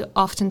have to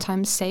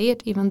oftentimes say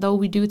it, even though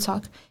we do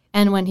talk.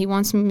 And when he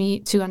wants me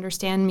to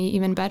understand me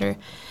even better,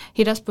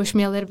 he does push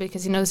me a little bit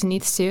because he knows he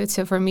needs to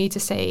for me to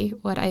say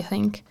what I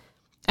think.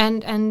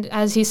 And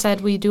as he said,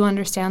 we do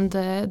understand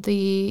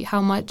the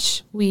how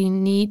much we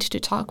need to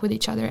talk with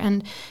each other.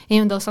 And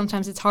even though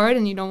sometimes it's hard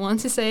and you don't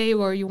want to say,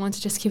 or you want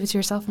to just keep it to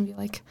yourself and be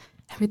like,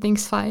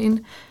 everything's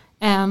fine,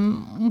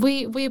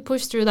 we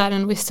push through that,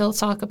 and we still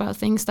talk about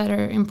things that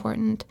are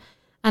important.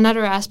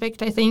 Another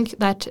aspect, I think,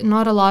 that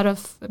not a lot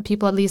of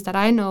people, at least that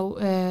I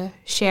know,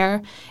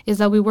 share, is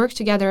that we work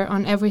together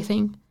on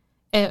everything.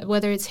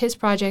 whether it's his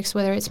projects,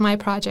 whether it's my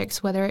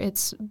projects, whether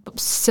it's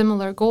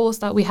similar goals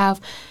that we have,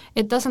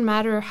 it doesn't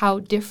matter how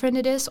different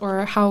it is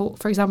or how,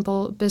 for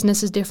example,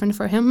 business is different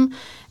for him.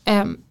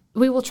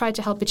 We will try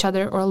to help each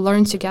other or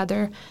learn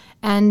together.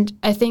 And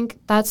I think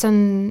that's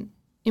an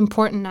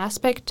important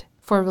aspect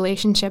for a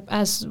relationship,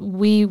 as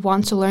we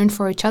want to learn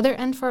for each other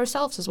and for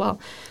ourselves as well.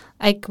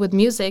 Like with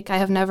music, I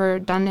have never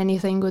done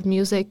anything with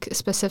music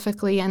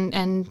specifically,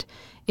 and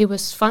it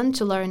was fun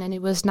to learn, and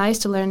it was nice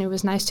to learn. It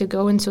was nice to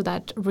go into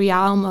that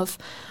realm of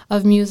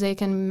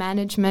music and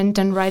management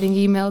and writing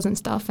emails and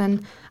stuff.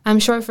 And I'm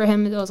sure for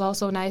him it was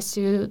also nice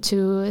to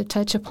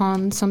touch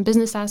upon some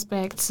business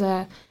aspects,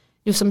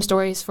 do some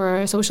stories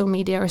for social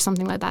media or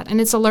something like that. And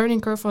it's a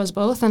learning curve for us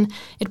both, and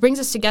it brings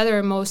us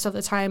together most of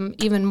the time,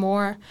 even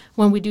more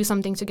when we do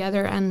something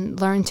together and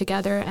learn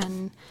together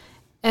and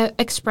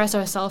express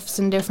ourselves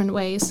in different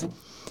ways.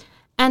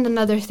 And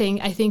another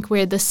thing, I think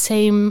we're the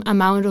same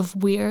amount of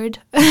weird.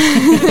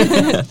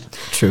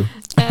 True.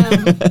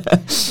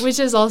 Which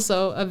is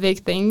also a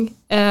big thing.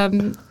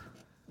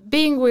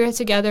 Being weird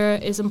together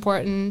is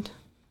important,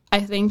 I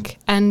think,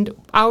 and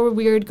our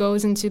weird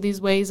goes into these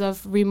ways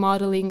of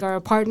remodeling our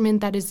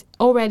apartment that is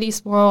already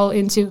small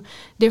into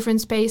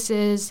different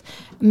spaces,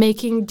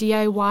 making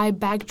DIY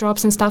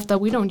backdrops and stuff that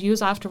we don't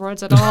use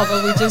afterwards at all,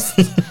 but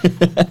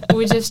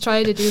we just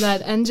try to do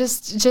that, and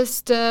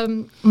just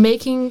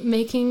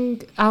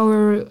making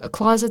our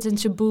closets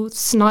into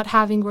booths, not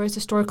having where to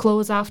store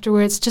clothes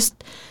afterwards,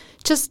 just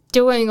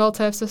doing all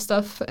types of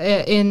stuff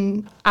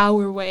in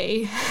our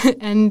way,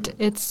 and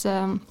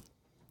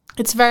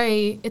it's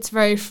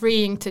very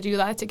freeing to do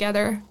that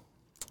together.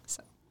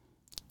 So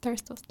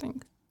there's those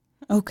things.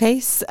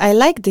 Okay, I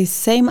like this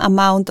same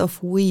amount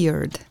of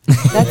weird.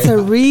 That's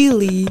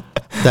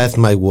That's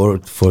my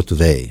word for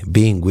today.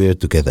 Being weird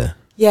together.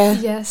 Yeah.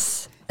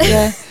 Yes.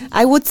 Yeah,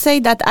 I would say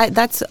that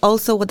that's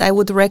also what I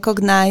would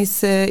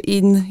recognize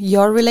in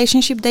your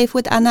relationship, Dave,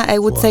 with Anna. I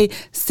would say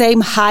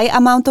same high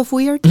amount of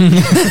weird.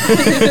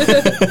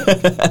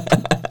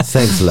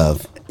 Thanks,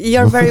 love.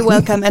 You're very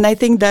welcome, and I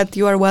think that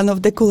you are one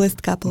of the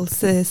coolest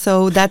couples.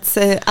 So that's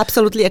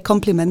absolutely a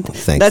compliment.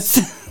 Thanks.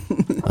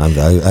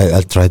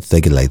 I'll try to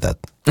take it like that.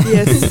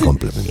 Yes,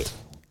 compliment.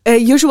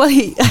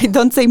 Usually I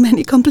don't say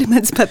many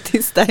compliments, but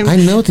this time I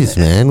noticed,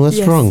 man. What's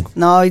wrong?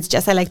 No, it's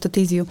just I like to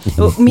tease you.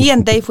 Me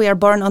and Dave, we are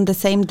born on the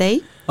same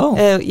day.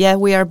 Oh, yeah,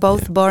 we are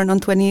both born on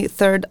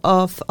 23rd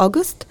of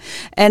August,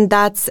 and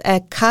that's a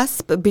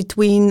cusp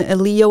between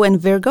Leo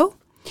and Virgo.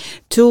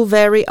 Two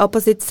very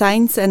opposite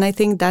signs, and I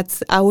think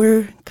that's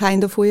our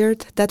kind of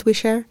weird that we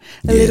share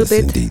a little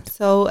bit. Indeed.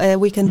 So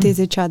we can tease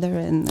each other,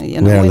 and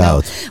we're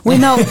allowed. We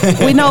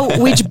know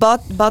which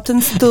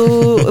buttons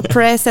to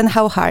press and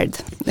how hard.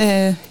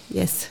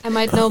 Yes. I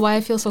might know why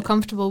I feel so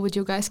comfortable with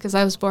you guys, because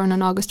I was born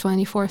on August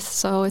 24th,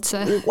 so it's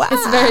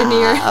very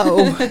near.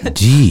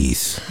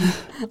 Jeez.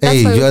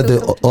 Hey, you're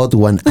the odd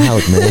one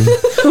out, man.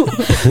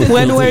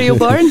 When were you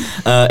born?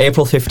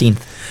 April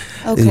 15th.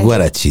 Okay. What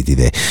a cheaty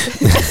day.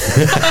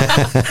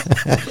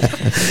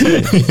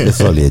 It's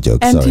only a joke,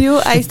 and sorry.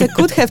 you, Aiste,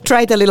 could have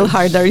tried a little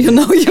harder, you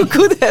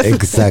could have.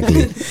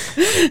 Exactly.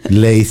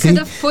 Lazy. Could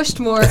have pushed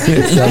more.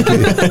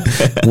 Exactly.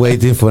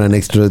 Waiting for an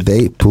extra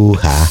day.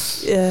 Poo-ha.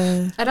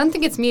 I don't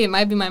think it's me. It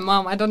might be my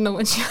mom. I don't know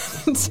what she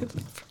wants to do.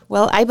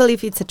 Well, I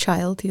believe it's a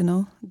child,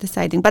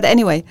 deciding. But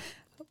anyway,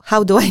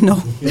 how do I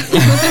know?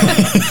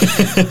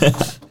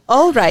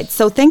 All right.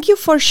 So thank you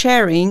for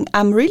sharing.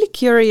 I'm really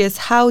curious,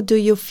 how do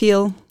you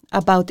feel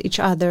about each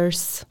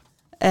other's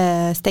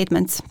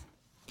statements?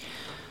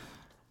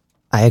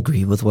 I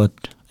agree with what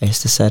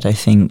Aiste said. I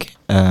think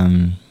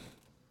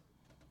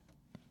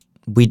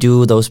we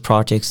do those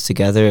projects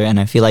together, and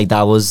I feel like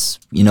that was,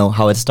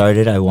 how it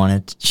started.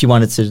 She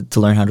wanted to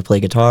learn how to play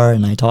guitar,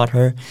 and I taught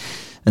her,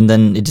 and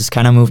then it just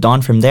kind of moved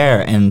on from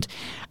there. And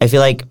I feel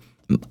like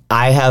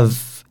I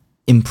have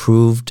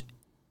improved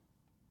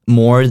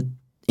more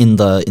in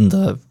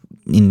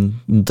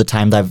the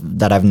time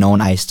that I've known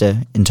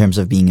Aiste in terms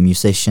of being a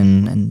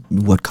musician and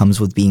what comes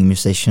with being a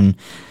musician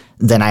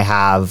than I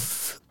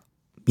have,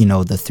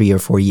 the 3 or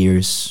 4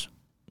 years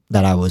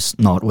that I was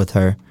not with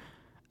her.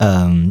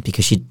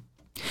 Because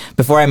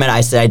before I met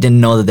Aiste, I didn't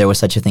know that there was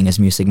such a thing as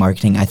music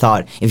marketing. I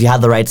thought if you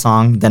had the right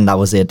song, then that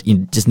was it.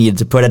 You just needed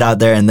to put it out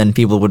there, and then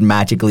people would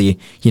magically,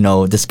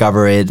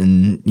 discover it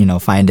and,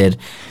 find it.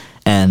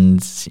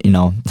 And,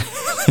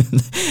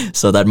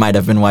 so that might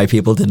have been why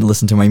people didn't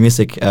listen to my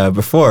music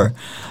before.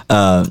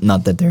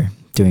 Not that they're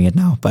doing it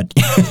now, but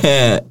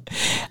I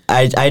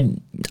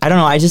don't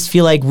know. I just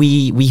feel like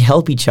we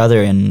help each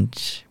other,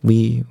 and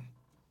we're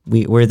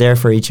there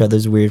for each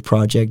other's weird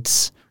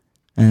projects,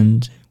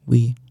 and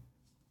we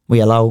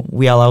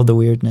allow the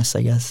weirdness,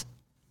 I guess.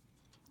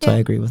 So I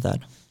agree with that.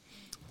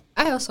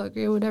 I also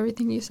agree with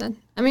everything you said.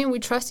 I mean, we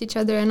trust each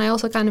other, and I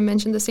also kind of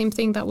mentioned the same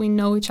thing, that we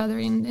know each other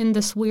in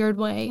this weird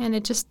way, and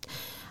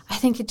I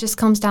think it just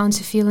comes down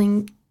to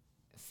feeling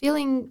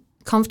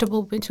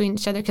comfortable between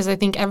each other, because I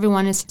think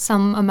everyone is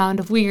some amount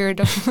of weird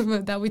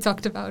that we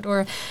talked about,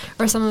 or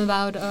some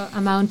amount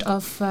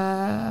of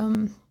I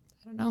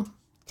don't know,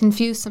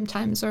 confused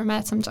sometimes or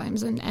mad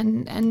sometimes,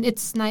 and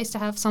it's nice to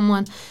have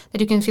someone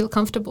that you can feel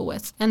comfortable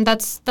with, and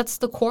that's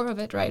the core of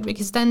it, right?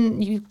 Because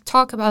then you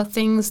talk about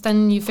things, then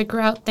you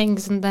figure out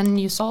things, and then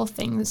you solve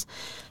things.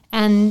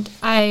 And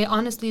I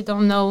honestly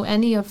don't know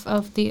any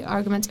of the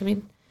arguments. I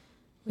mean,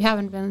 we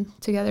haven't been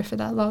together for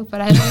that long, but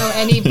I don't know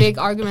any big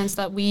arguments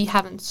that we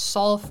haven't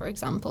solved, for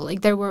example.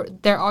 Like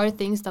there are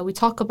things that we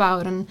talk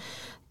about, and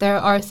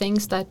there are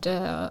things that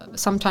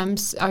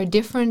sometimes are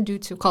different due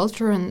to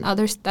culture and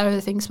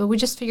other things, but we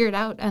just figure it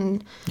out,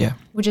 and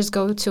we just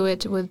go to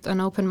it with an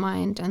open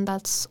mind, and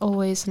that's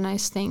always a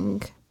nice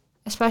thing,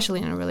 especially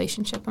in a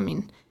relationship. I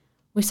mean,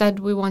 we said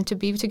we want to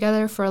be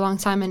together for a long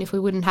time, and if we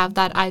wouldn't have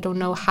that, I don't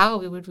know how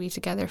we would be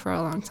together for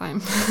a long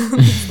time.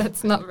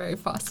 That's not very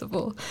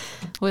possible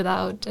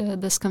without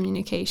this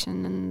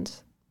communication and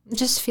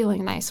just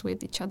feeling nice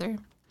with each other.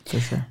 For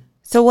sure.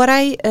 So what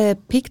I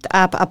picked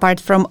up,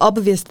 apart from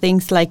obvious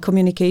things like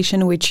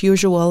communication, which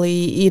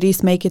usually it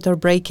is make it or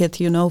break it,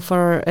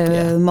 for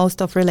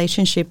most of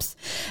relationships,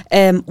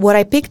 what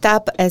I picked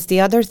up as the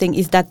other thing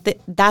is that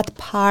that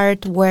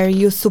part where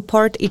you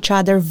support each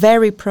other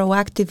very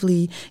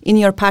proactively in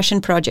your passion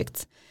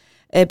projects.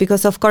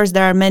 Because, of course,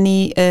 there are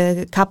many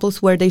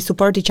couples where they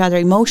support each other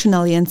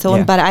emotionally and so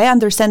on. But I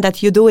understand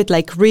that you do it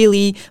like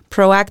really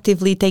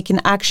proactively, taking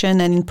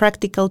action and in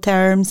practical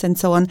terms and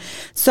so on.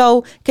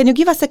 So can you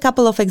give us a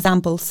couple of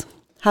examples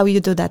how you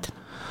do that?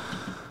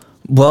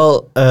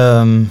 Well,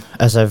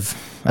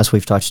 as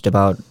we've touched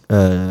about,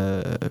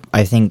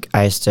 I think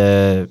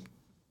Aiste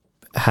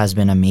has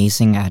been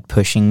amazing at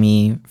pushing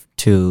me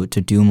to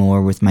do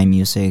more with my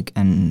music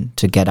and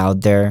to get out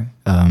there,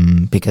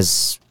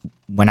 because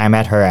when I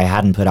met her, I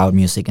hadn't put out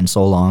music in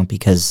so long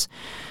because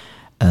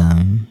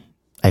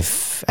I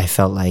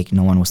felt like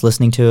no one was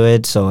listening to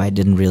it, so I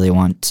didn't really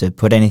want to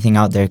put anything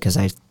out there because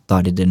I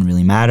thought it didn't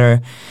really matter.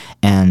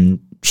 And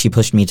she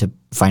pushed me to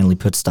finally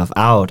put stuff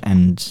out,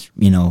 and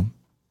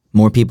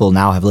more people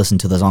now have listened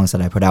to the songs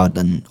that I put out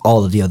than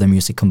all of the other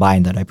music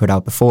combined that I put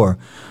out before.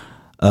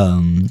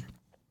 And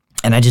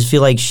I just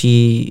feel like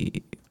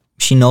she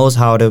knows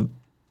how to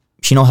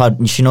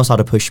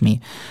push me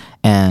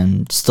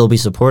and still be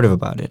supportive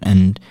about it.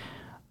 And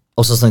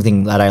also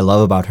something that I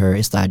love about her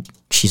is that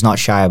she's not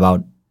shy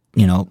about,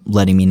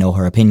 letting me know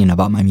her opinion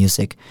about my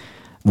music,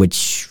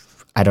 which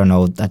I don't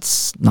know,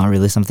 that's not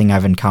really something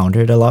I've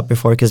encountered a lot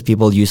before, because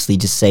people usually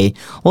just say,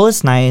 well,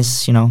 it's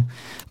nice,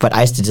 but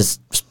Aiste just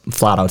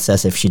flat out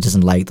says if she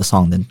doesn't like the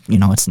song, then,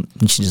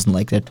 she doesn't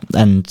like it.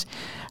 And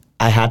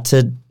I had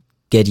to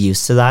get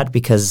used to that,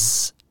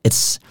 because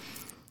it's,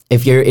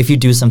 if you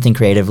do something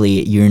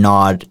creatively, you're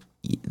not,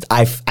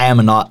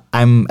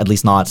 I'm at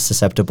least not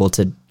susceptible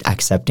to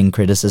accepting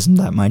criticism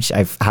that much.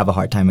 I have a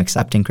hard time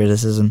accepting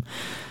criticism,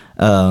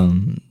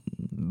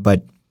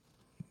 but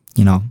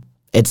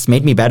it's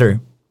made me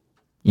better,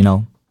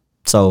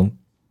 So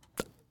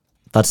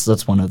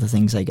that's one of the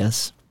things, I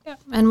guess. Yeah,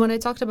 and when I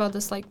talked about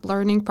this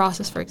learning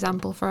process, for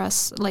example, for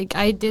us,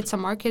 I did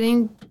some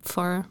marketing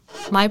for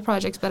my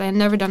projects, but I had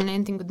never done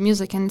anything with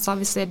music, and it's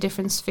obviously a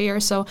different sphere.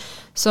 So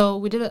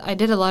I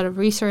did a lot of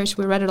research.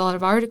 We read a lot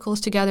of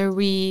articles together.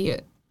 We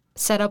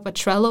set up a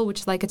Trello,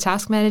 which is like a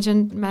task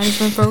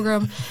management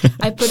program.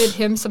 I put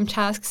him some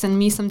tasks and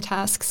me some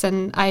tasks,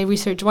 and I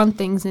researched one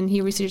things and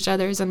he researched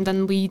others, and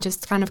then we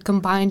just kind of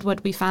combined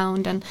what we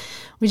found, and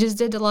we just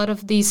did a lot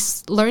of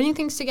these learning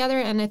things together.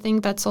 And I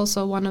think that's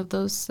also one of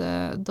those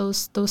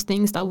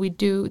things that we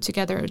do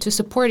together to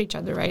support each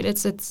other, right?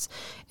 It's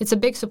a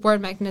big support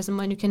mechanism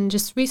when you can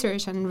just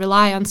research and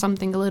rely on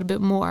something a little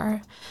bit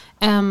more.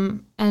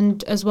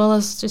 And as well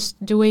as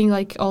just doing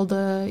all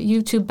the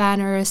YouTube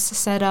banners,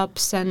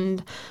 setups,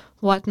 and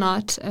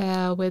whatnot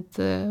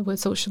with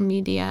social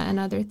media and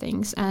other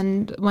things.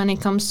 And when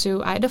it comes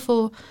to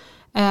Ideful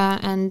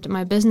and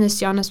my business,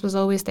 Jonas was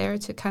always there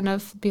to kind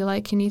of be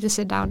like, you need to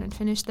sit down and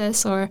finish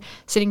this, or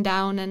sitting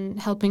down and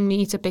helping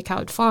me to pick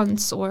out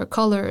fonts or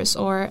colors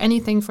or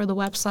anything for the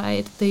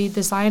website. The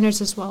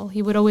designers as well.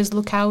 He would always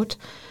look out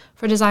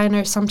for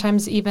designers,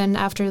 sometimes even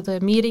after the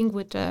meeting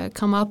would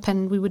come up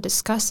and we would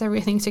discuss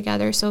everything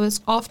together. So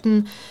it's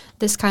often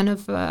this kind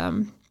of,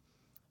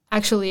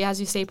 actually, as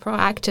you say,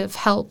 proactive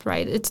help,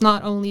 right? It's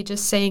not only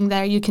just saying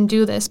there, you can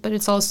do this, but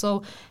it's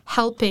also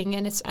helping,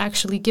 and it's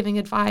actually giving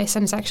advice,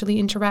 and it's actually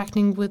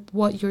interacting with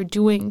what you're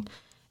doing.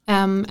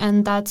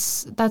 And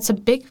that's a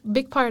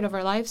big part of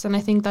our lives, and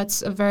I think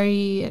that's a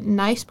very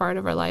nice part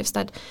of our lives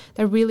that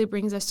really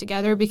brings us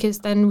together, because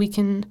then we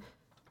can,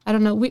 I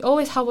don't know, we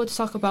always have what to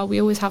talk about. We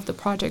always have the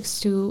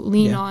projects to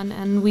lean on,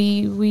 and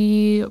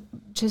we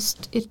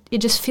just, it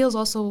just feels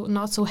also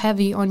not so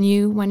heavy on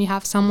you when you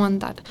have someone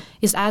that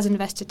is as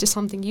invested to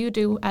something you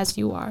do as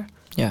you are.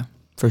 Yeah,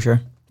 for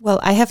sure. Well,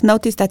 I have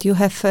noticed that you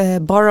have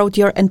borrowed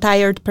your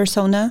entire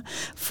persona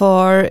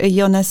for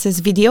Jonas's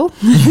video.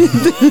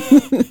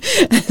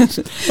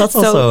 That's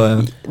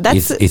also...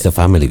 It's a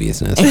family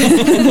business.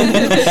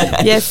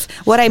 Yes.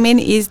 What I mean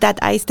is that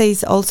Aiste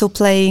is also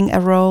playing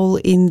a role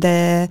in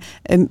the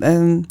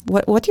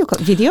what do you call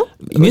video?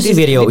 Music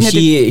video.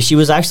 She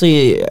was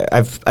actually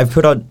I've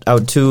put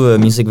out 2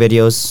 music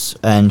videos,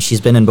 and she's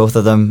been in both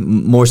of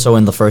them. More so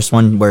in the first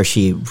one where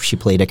she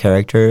played a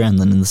character, and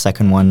then in the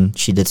second one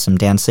she did some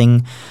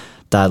dancing.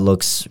 That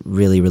looks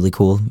really, really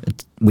cool.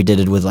 We did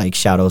it with like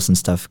shadows and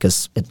stuff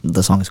because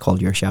the song is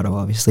called Your Shadow,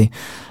 obviously.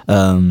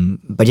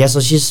 But yeah, so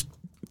she's,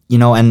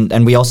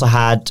 and we also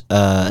had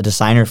a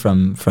designer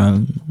from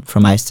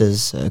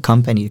Aiste's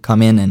company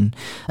come in and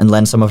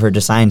lend some of her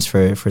designs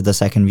for the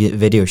second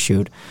video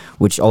shoot,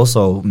 which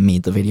also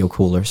made the video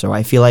cooler. So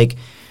I feel like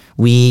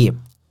we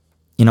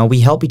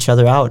help each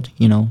other out,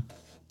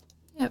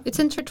 Yeah, it's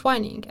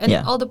intertwining, and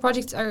all the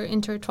projects are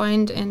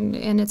intertwined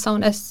in its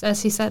own.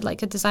 As he said, like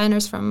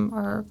designers from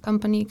our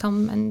company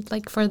come and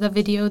like for the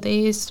video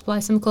they supply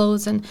some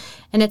clothes, and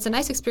it's a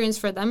nice experience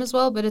for them as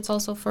well. But it's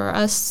also for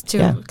us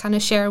to kind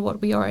of share what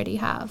we already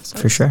have. So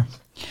for sure.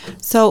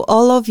 So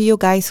all of you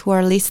guys who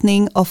are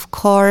listening, of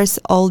course,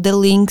 all the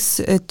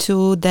links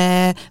to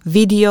the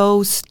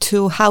videos,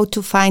 to how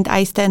to find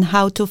Aiste and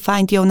how to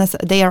find Jonas,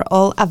 they are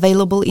all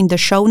available in the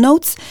show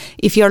notes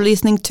if you're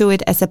listening to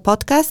it as a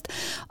podcast,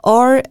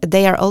 or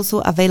they are also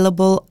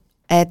available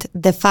at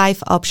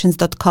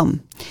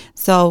the5options.com.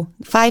 So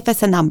 5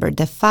 as a number,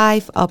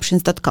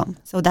 the5options.com.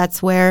 So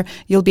that's where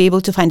you'll be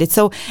able to find it.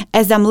 So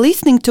as I'm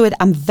listening to it,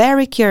 I'm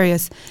very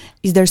curious,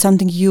 is there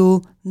something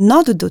you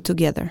not do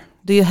together?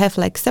 Do you have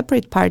like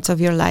separate parts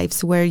of your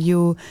lives where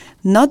you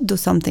not do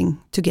something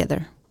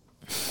together?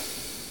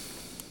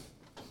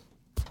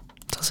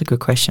 That's a good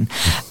question.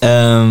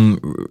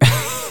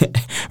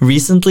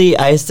 Recently,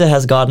 Aiste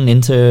has gotten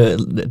into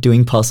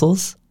doing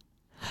puzzles,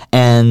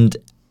 and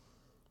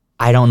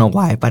I don't know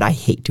why, but I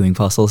hate doing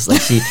puzzles.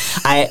 Like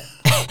I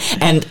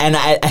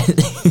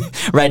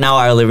right now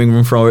our living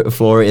room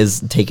floor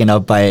is taken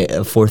up by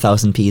a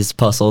 4,000 piece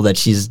puzzle that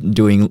she's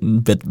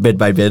doing bit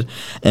by bit,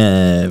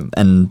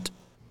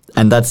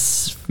 and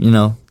that's,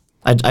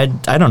 I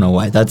don't know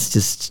why. That's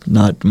just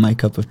not my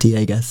cup of tea,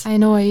 I guess. I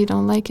know why you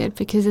don't like it,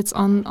 because it's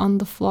on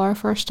the floor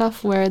first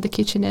off where the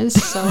kitchen is,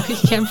 so you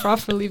can't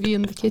properly be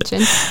in the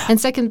kitchen.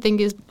 And second thing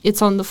is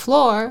it's on the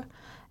floor,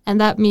 and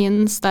that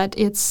means that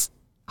it's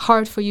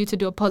hard for you to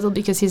do a puzzle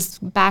because his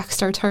back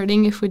starts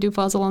hurting if we do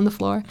puzzle on the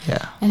floor.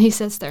 Yeah. And he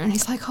sits there and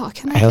he's like, "Oh,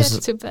 can I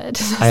get to bed?"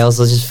 I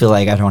also just feel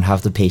like I don't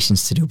have the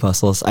patience to do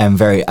puzzles. I'm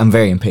very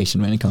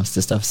impatient when it comes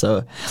to stuff.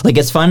 So like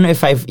it's fun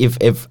if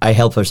I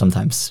help her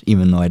sometimes,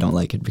 even though I don't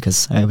like it,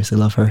 because I obviously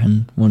love her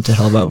and want to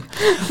help out.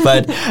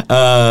 But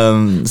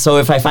so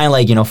if I find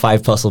like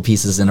 5 puzzle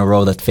pieces in a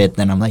row that fit,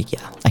 then I'm like,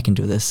 yeah, I can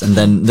do this. And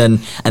then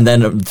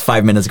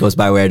 5 minutes goes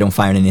by where I don't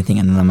find anything,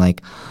 and then I'm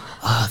like,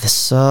 oh, this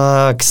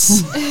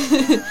sucks.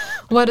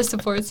 What a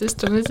support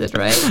system, is it,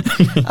 right?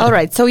 All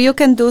right, so you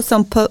can do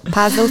some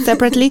puzzles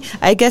separately.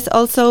 I guess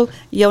also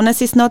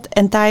Jonas is not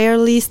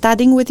entirely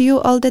studying with you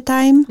all the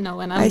time. No,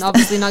 and I'm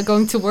obviously not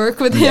going to work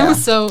with him.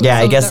 So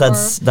I guess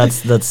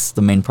that's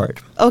the main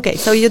part. Okay,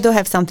 so you do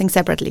have something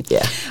separately.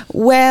 Yeah.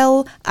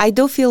 Well, I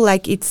do feel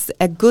like it's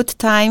a good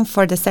time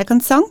for the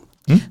second song.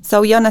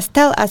 So Jonas,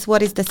 tell us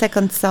what is the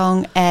second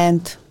song,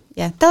 and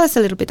tell us a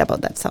little bit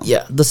about that song.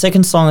 Yeah, the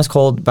second song is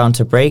called Bound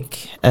to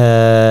Break,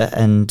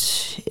 and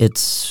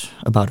it's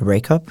about a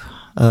breakup.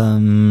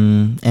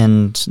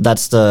 And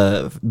that's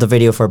the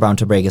video for Bound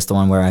to Break is the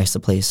one where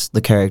Aiste plays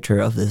the character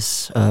of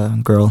this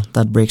girl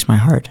that breaks my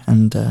heart,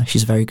 and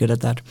she's very good at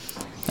that.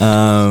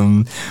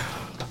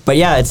 But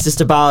yeah, it's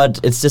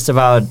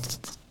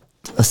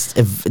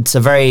a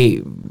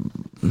very,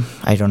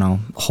 I don't know,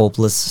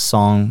 hopeless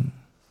song.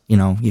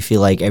 You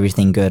feel like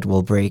everything good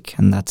will break,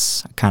 and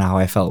that's kind of how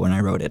I felt when I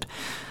wrote it.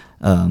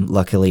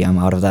 Luckily, I'm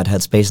out of that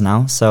headspace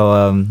now,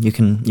 so you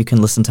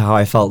can listen to how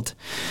I felt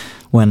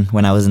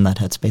when I was in that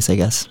headspace, I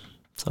guess.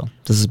 So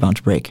this is Bound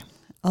to Break.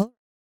 Oh.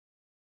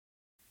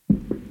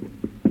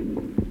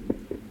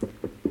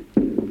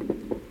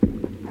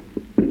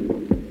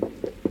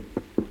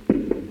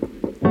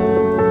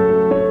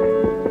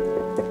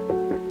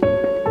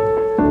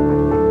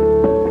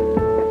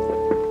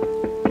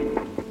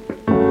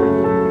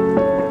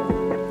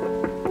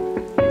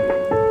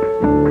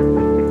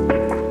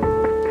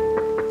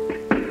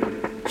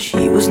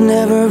 She was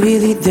never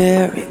really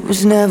there, it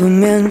was never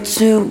meant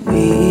to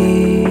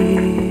be.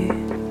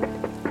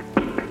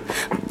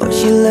 But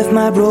she left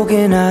my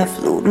broken eye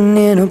floating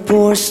in a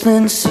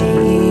porcelain sea.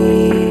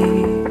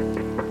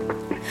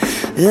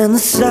 And the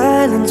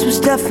silence was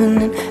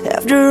deafening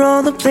after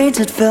all the planes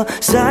had fell.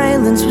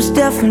 Silence was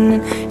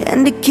deafening,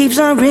 and it keeps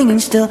on ringing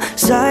still.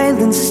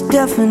 Silence is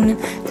deafening,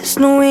 there's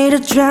no way to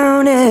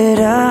drown it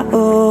out.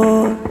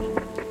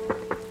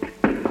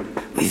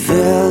 We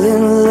fell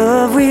in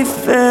love, we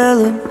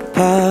fell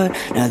apart.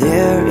 Now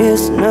there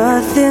is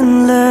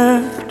nothing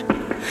left, 'cause 'Cause she cared what she couldn't sell. And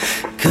the silence was deafening after all the planes had fell.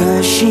 Silence was deafening, and it keeps on ringing still. Silence is deafening, there's no way to drown it out. We fell in love, we fell apart. Now there is nothing left,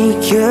 'cause she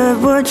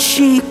cared what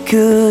she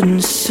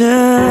couldn't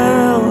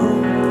sell.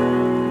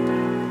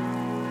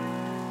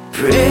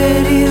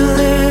 Pretty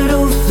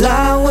little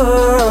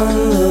flower on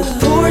the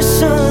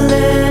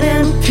porcelain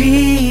in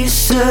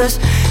pieces.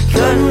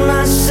 Cut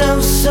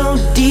myself so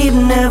deep,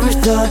 never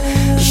thought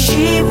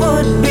she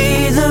would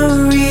be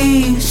the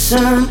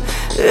reason.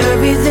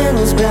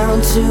 Everything's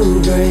bound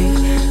to break.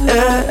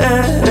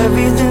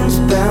 Everything's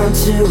bound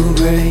to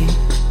break.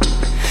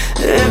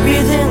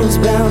 Everything's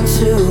bound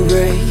to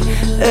break.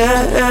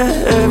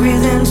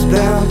 Everything's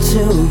bound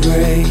to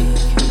break.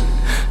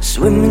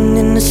 Swimming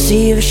in a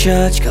sea of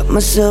shards, got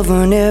myself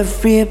on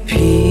every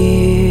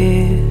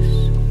piece.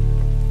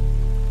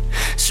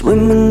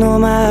 Swimming all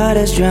my heart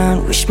has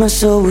drowned, wish my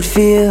soul would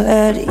feel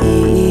at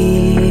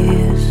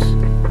ease.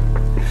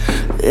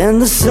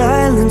 And the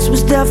silence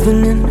was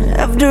deafening,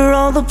 after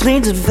all the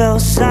planes had fell.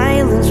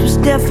 Silence was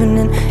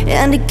deafening,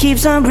 and it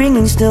keeps on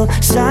ringing still.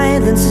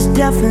 Silence is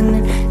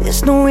deafening,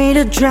 there's no way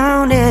to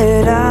drown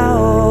it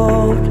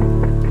out.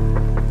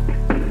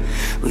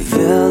 We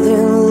fell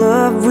in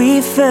love,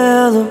 we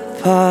fell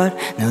apart.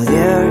 Now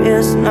there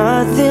is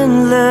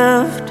nothing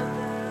left,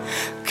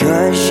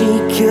 'cause she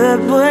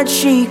could what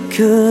she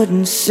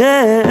couldn't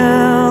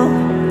sell.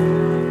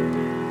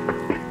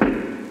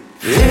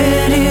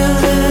 Pretty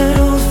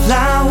little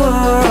flower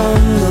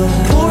on the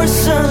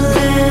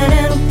porcelain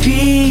in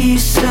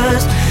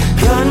pieces.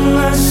 Cut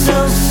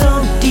myself so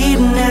deep,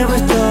 never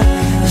thought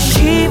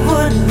she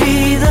would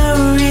be the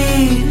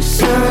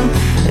reason.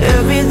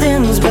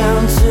 Everything's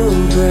bound to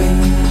break.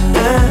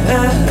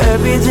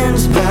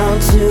 Everything's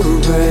bound to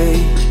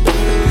break.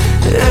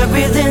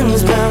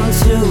 Everything's bound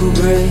to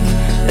break.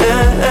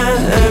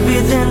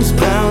 Everything's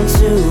bound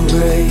to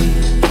break.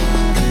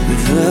 We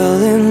fell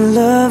in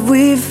love,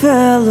 we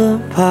fell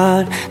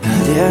apart. Now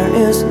there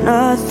is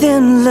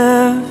nothing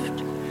left,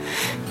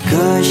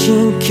 'cause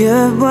she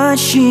could what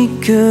she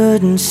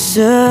couldn't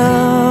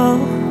sell.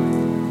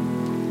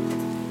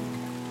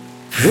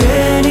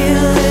 Pretty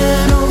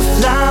little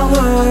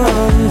flower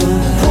on the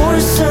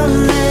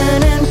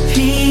porcelain in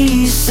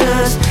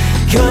pieces.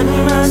 Cut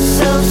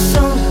myself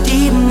so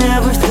deep,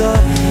 never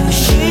thought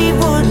she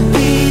would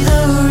be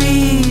the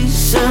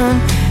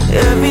reason.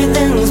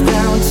 Everything's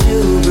bound to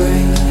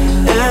break.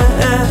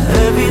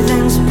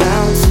 Everything's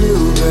bound to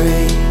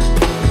break.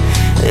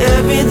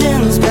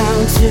 Everything's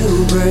bound to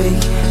break.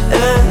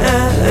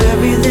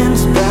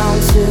 Everything's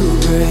bound to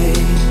break.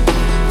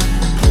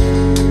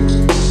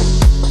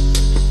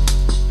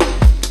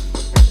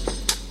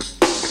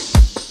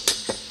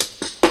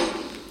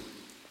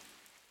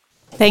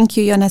 Thank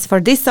you, Jonas,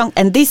 for this song.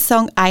 And this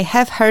song I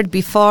have heard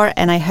before,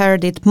 and I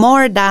heard it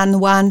more than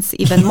once,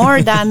 even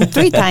more than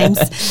 3 times.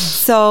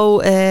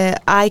 So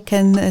I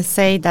can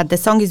say that the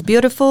song is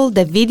beautiful.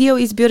 The video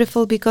is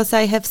beautiful because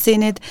I have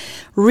seen it.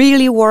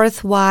 Really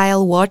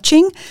worthwhile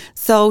watching.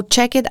 So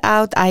check it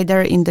out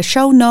either in the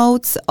show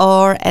notes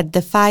or at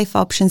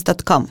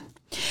the5options.com.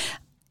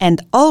 And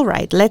all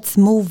right, let's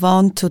move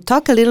on to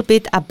talk a little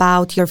bit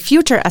about your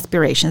future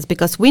aspirations,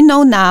 because we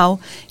know now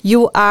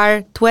you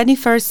are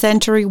 21st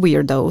century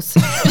weirdos,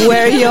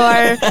 where you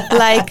are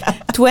like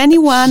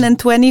 21 and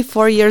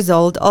 24 years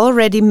old,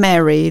 already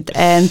married,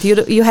 and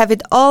you have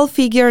it all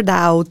figured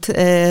out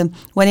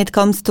when it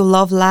comes to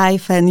love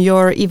life, and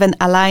you're even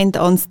aligned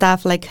on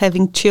stuff like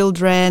having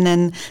children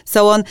and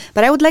so on.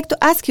 But I would like to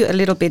ask you a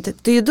little bit,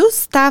 do you do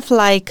stuff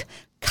like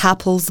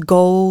couples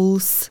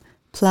goals,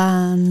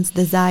 plans,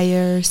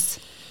 desires?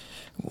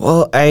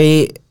 Well,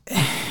 I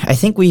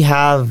think we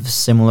have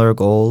similar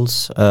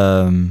goals,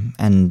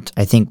 and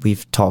I think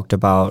we've talked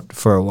about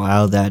for a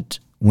while that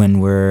when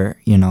we're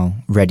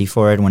ready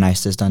for it, when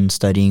Aiste's done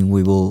studying,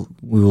 we will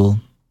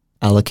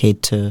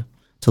allocate to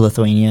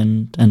Lithuania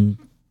and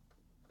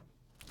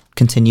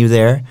continue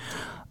there,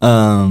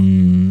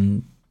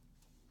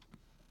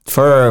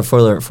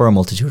 for a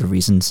multitude of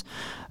reasons,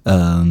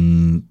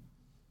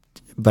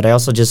 but I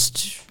also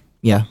just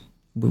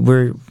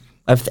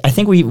I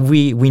think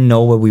we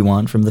know what we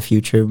want from the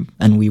future,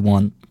 and we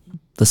want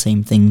the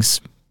same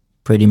things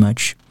pretty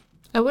much.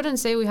 I wouldn't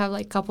say we have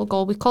like couple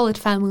goal. We call it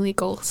family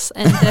goals,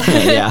 and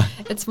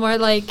it's more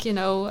like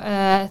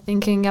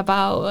thinking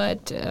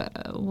about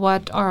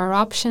what are our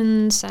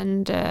options,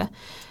 and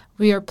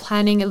we are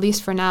planning, at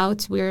least for now.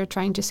 We're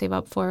trying to save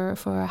up for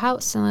a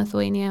house in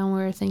Lithuania, and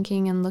we're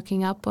thinking and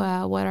looking up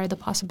what are the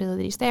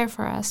possibilities there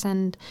for us,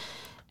 and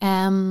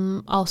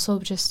also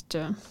just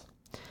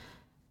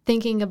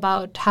thinking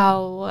about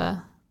how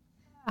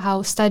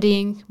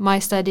my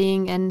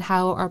studying and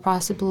how our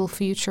possible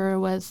future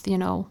with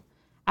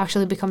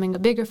actually becoming a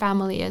bigger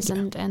family is,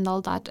 and all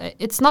that.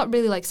 It's not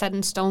really like set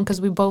in stone, because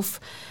we both,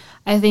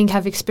 I think,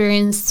 have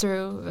experienced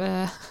through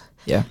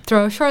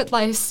our short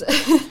lives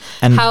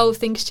and how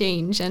things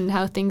change and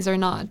how things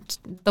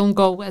don't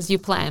go as you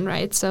plan,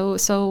 right? So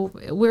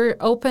we're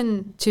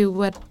open to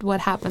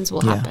what happens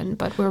will happen,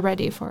 but we're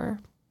ready for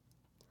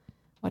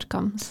what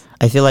comes.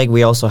 I feel like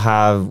we also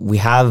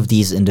have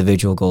these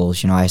individual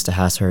goals. Aiste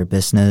has her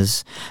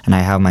business and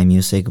I have my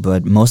music,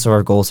 but most of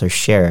our goals are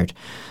shared.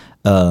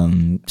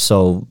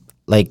 So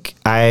like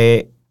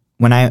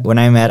when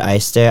I met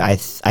Aiste,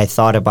 I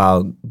thought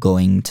about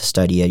going to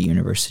study at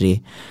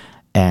university,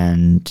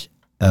 and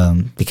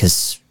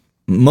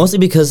Mostly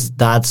because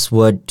that's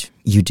what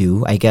you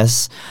do, I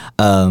guess.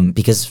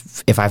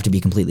 Because if I have to be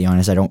completely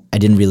honest, I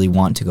didn't really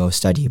want to go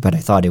study, but I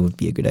thought it would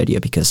be a good idea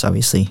because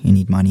obviously you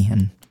need money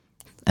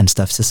and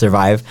stuff to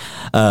survive.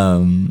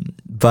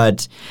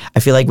 But I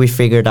feel like we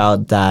figured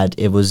out that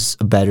it was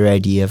a better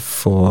idea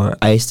for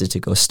Aiste to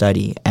go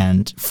study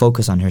and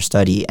focus on her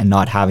study and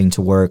not having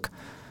to work.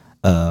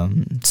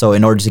 So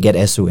in order to get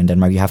SU in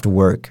Denmark, you have to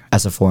work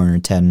as a foreigner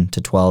 10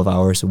 to 12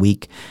 hours a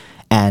week.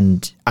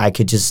 And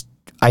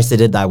Aiste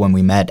did that when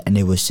we met, and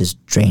it was just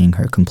draining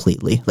her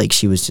completely. Like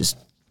she was just,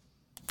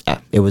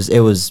 it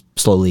was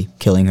slowly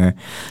killing her.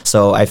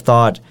 So I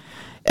thought,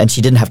 and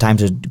she didn't have time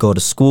to go to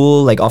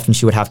school. Like often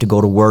she would have to go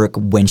to work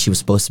when she was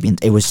supposed to be.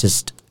 It was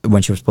just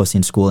when she was supposed to be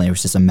in school, and it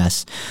was just a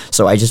mess.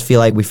 So I just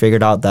feel like we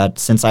figured out that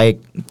since I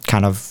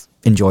kind of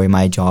enjoy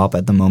my job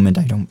at the moment,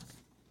 I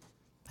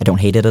don't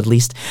hate it at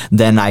least,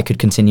 then I could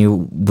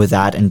continue with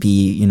that and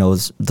be,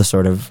 the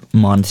sort of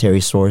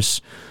monetary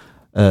source,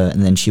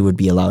 and then she would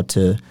be allowed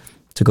to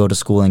go to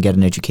school and get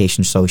an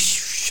education, so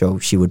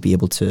she would be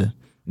able to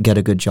get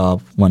a good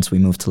job once we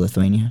moved to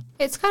Lithuania.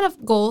 It's kind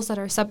of goals that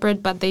are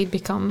separate, but they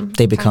become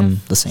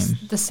the same.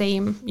 The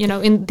same,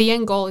 in the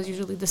end goal is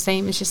usually the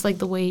same. It's just like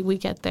the way we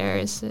get there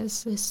is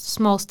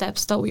small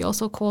steps that we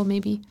also call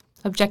maybe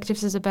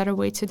objectives is a better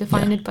way to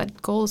define it,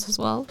 but goals as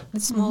well, the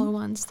smaller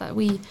ones that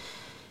we,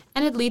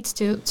 and it leads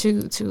to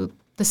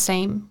the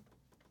same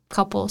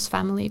couple's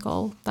family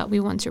goal that we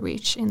want to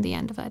reach in the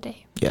end of that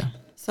day. Yeah.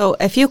 So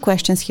a few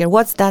questions here.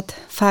 What's that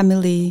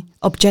family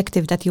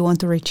objective that you want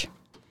to reach?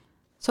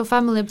 So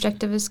family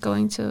objective is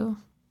going to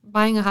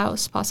buying a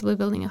house, possibly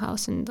building a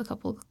house in a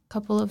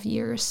couple of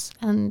years,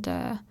 and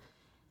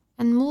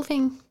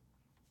moving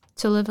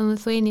to live in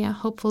Lithuania.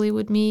 Hopefully,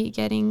 with me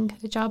getting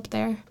a job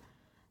there.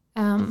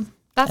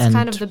 That's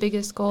kind of the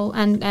biggest goal,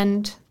 and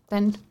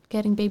then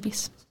getting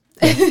babies.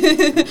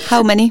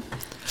 How many?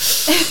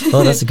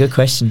 Oh, that's a good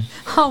question.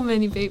 How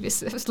many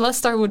babies? Let's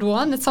start with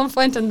one at some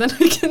point, and then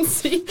we can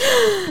see.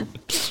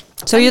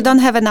 So you don't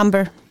have a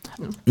number?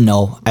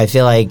 No, I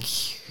feel like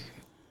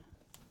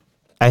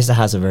Aiste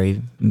has a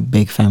very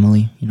big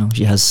family.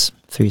 She has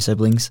 3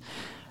 siblings.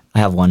 I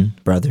have 1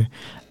 brother.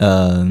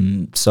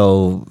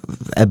 So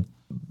I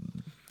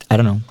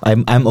don't know.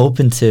 I'm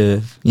open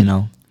to,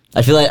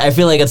 I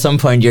feel like at some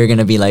point you're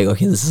gonna be like,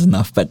 okay, this is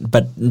enough. But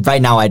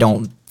right now I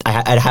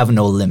have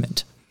no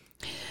limit.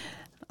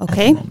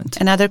 Okay.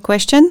 Another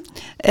question.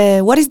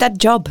 What is that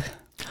job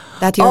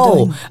that you're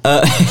doing?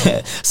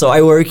 So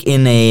I work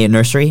in a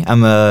nursery.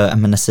 I'm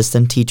an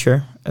assistant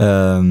teacher.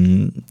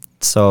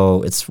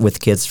 So it's with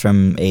kids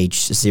from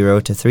age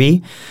 0 to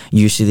 3.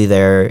 Usually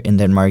they're in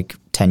Denmark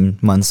 10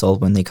 months old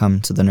when they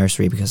come to the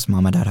nursery because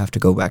mom and dad have to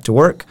go back to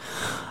work.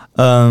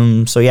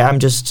 So yeah, I'm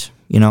just,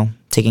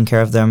 taking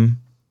care of them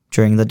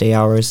during the day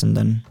hours and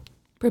then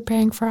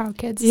preparing for our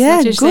kids.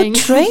 Yeah, good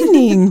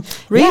training.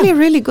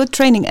 Really good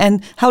training.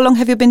 And how long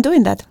have you been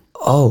doing that?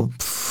 Oh,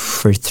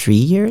 for 3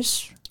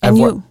 years.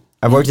 And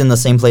I've worked in the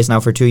same place now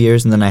for 2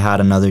 years, and then I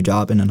had another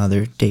job in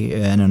another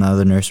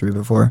nursery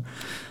before.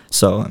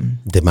 So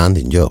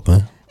demanding job,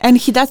 huh? And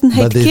he doesn't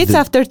hate kids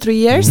after 3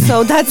 years,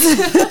 so that's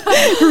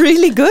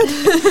really good.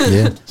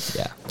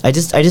 Yeah. I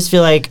just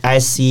feel like I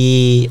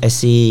see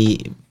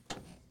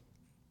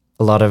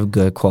a lot of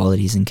good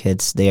qualities in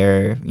kids.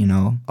 They're,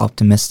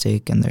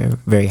 optimistic, and they're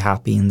very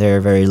happy, and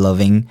they're very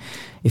loving.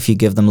 If you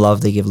give them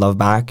love, they give love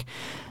back.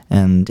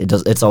 And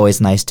it's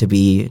always nice to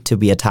be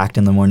attacked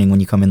in the morning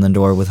when you come in the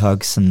door with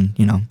hugs and,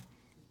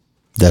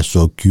 That's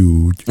so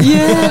cute.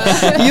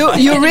 Yeah,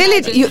 you really.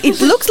 It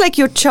looks like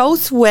you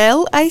chose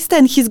well, Aiste,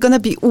 and he's gonna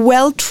be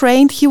well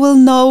trained. He will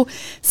know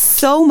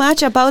so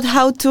much about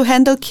how to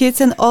handle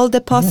kids and all the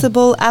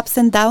possible ups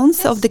and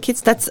downs of the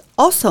kids. That's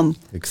awesome.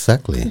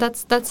 Exactly.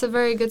 That's a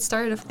very good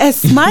start. A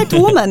smart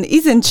woman,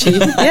 isn't she?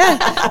 Yeah.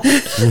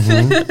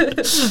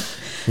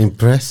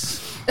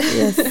 Impressed.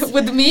 Yes.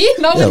 With me,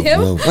 not with him.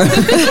 Well.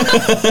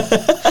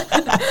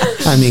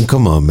 I mean,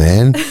 come on,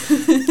 man.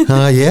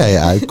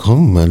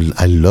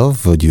 I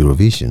love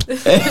Eurovision.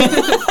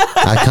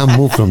 I can't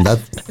move from that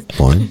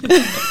point.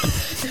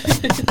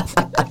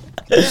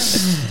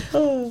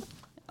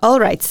 All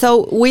right.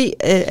 So we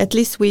at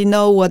least we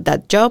know what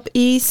that job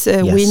is.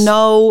 Yes. We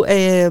know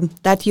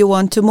that you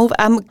want to move.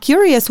 I'm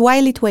curious, why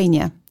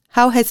Lithuania?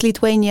 How has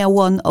Lithuania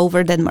won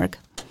over Denmark?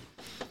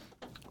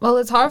 Well,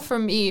 it's hard for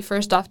me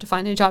first off to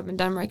find a job in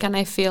Denmark, and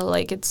I feel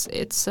like it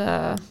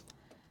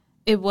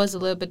was a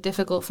little bit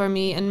difficult for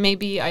me, and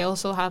maybe I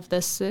also have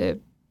this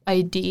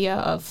idea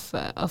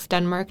of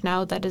Denmark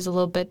now that is a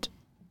little bit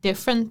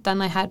different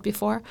than I had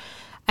before.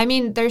 I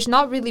mean, there's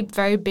not really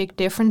very big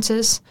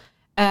differences.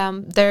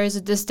 There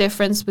is this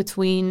difference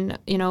between,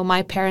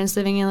 my parents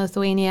living in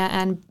Lithuania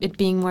and it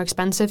being more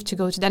expensive to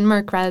go to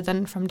Denmark rather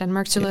than from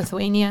Denmark to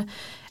Lithuania.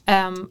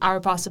 Our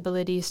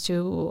possibilities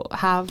to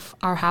have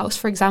our house,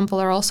 for example,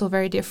 are also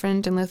very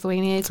different in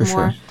Lithuania. It's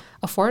more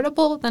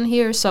affordable than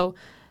here. So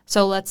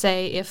let's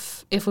say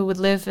if we would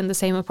live in the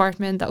same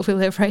apartment that we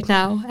live right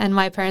now and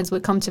my parents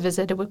would come to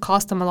visit, it would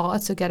cost them a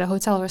lot to get a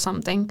hotel or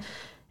something.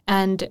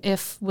 And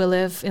if we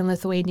live in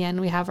Lithuania and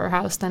we have our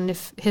house, then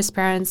if his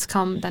parents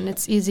come, then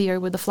it's easier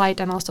with the flight,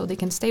 and also they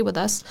can stay with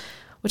us,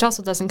 which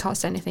also doesn't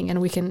cost anything,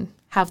 and we can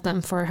have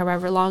them for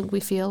however long we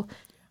feel.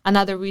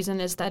 Another reason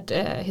is that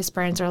his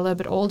parents are a little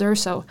bit older,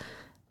 so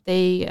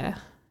they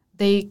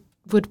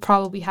would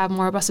probably have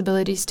more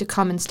possibilities to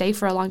come and stay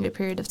for a longer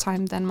period of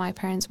time than my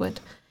parents would.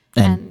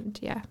 And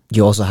yeah.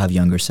 You also have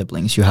younger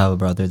siblings. You have a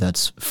brother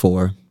that's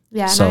 4.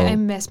 Yeah, so, and I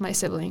miss my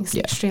siblings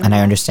extremely. And I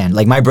understand.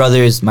 Like my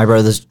brother's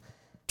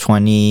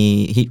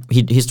 20.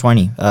 He's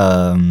 20.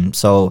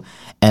 So,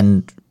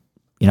 and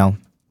you know,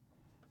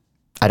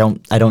 I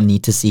don't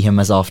need to see him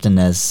as often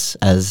as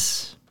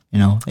you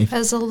know.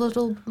 As a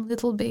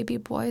little baby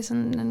boys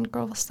and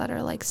girls that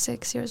are like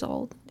 6 years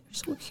old. They're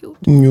so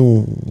cute.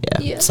 No.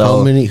 Yeah.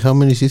 So how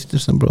many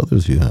sisters and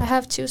brothers you have? I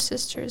have 2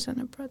 sisters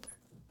and a brother.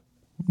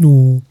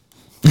 No.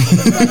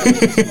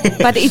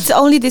 But it's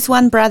only this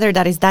one brother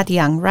that is that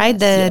young, right?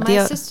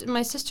 Yes,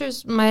 my sister,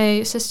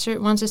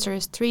 one sister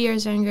is 3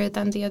 years younger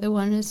than the other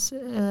one is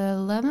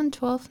 11,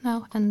 12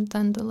 now, and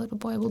then the little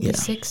boy will be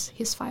 6.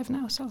 He's 5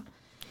 now, so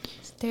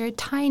they're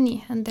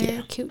tiny and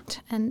they're cute.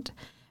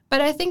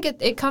 But I think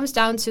it comes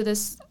down to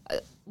this: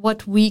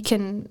 what we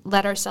can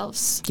let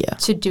ourselves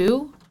to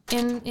do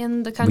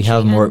in the country.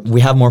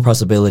 We have more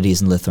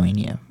possibilities in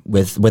Lithuania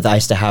with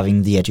Aista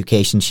having the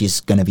education.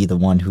 She's going to be the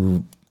one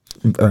who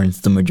earns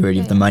the majority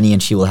of the money,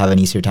 and she will have an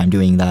easier time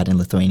doing that in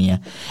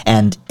Lithuania.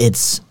 And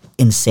it's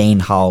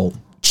insane how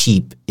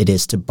cheap it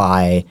is to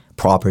buy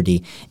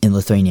property in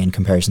Lithuania in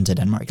comparison to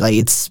Denmark. Like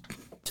it's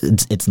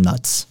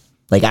nuts.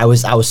 Like I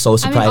was so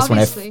surprised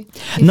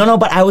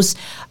but I was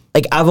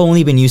like, I've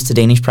only been used to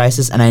Danish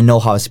prices, and I know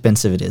how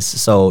expensive it is.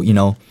 So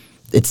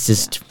it's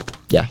just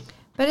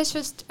But it's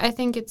just, I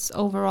think it's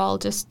overall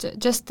just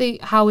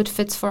how it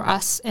fits for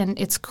us and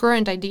its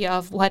current idea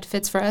of what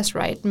fits for us,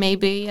 right?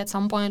 Maybe at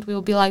some point we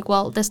will be like,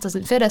 well, this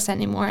doesn't fit us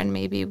anymore, and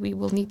maybe we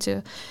will need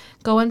to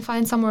go and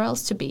find somewhere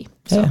else to be.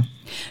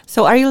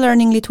 So are you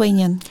learning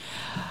Lithuanian?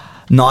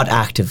 Not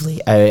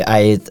actively.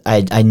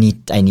 I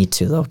need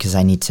to though, because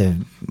I need to.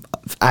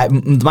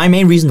 My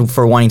main reason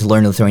for wanting to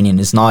learn Lithuanian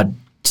is not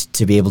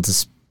to be able to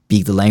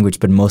speak the language,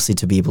 but mostly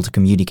to be able to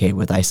communicate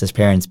with Aista's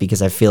parents,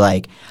 because I feel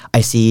like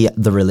I see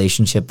the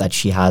relationship that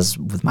she has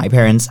with my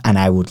parents, and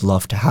I would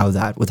love to have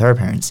that with her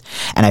parents.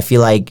 And I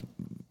feel like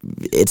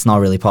it's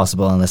not really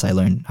possible unless I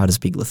learn how to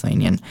speak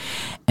Lithuanian.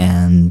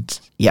 And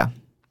yeah,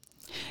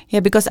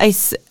 because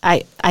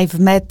I've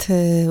met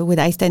with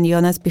Aista and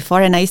Jonas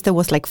before, and Aista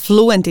was like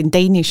fluent in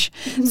Danish.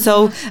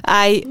 So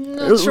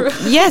Not true.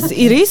 Yes,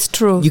 it is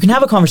true. You can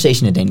have a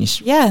conversation in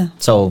Danish. Yeah.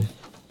 So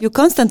you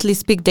constantly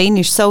speak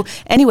Danish. So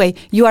anyway,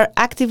 you are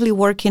actively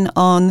working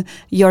on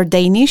your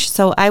Danish.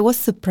 So I was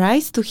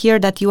surprised to hear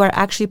that you are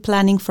actually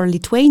planning for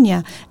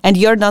Lithuania, and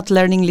you're not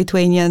learning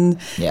Lithuanian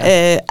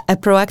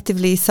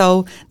proactively.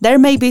 So there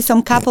may be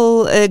some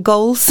couple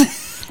goals.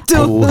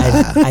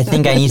 I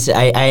think I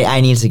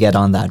need to get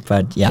on that,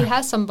 but yeah. He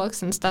has some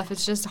books and stuff.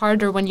 It's just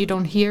harder when you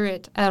don't hear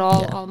it at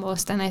all,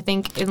 almost. And I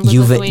think in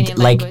Lithuanian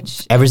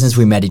language, ever since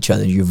we met each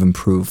other, you've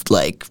improved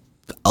like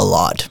a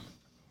lot.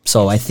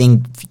 So I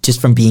think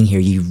just from being here,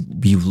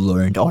 you've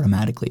learned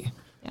automatically.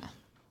 Yeah.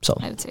 So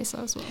I would say so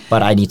as well.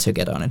 But I need to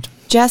get on it.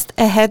 Just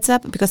a heads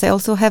up, because I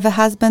also have a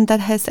husband that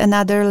has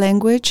another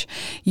language.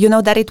 You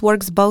know that it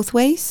works both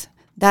ways.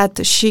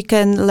 That she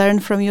can learn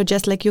from you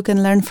just like you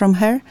can learn from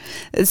her.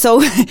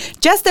 So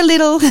just a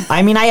little.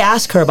 I mean, I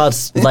ask her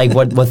about like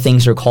what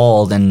things are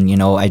called, and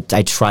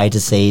I try to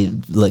say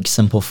like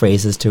simple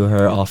phrases to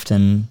her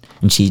often,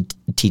 and she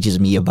teaches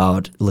me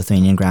about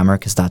Lithuanian grammar,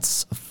 because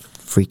that's a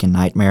freaking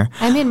nightmare.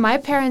 I mean, my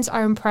parents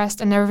are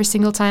impressed, and every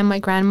single time my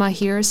grandma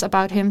hears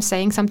about him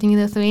saying something in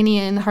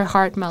Lithuanian, her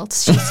heart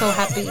melts. She's so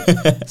happy.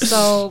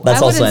 So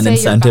that's also an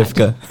incentive.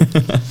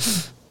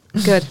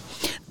 Good.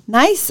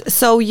 Nice.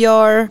 So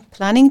you're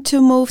planning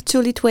to move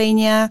to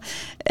Lithuania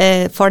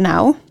for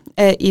now,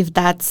 if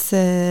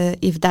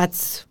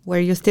that's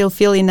where you still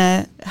feel in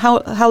a.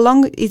 How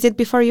long is it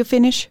before you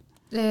finish?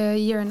 A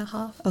year and a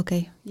half.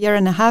 Okay, year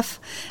and a half.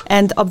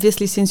 And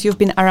obviously, since you've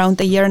been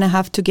around a year and a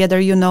half together,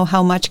 you know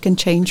how much can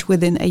change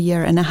within a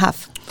year and a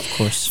half. Of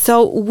course.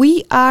 So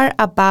we are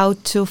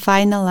about to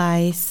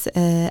finalize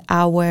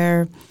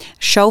our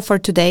show for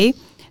today.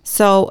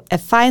 So a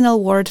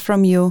final word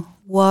from you.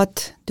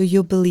 What do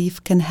you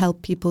believe can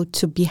help people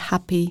to be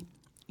happy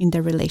in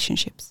their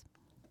relationships?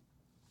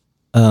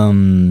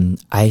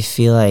 I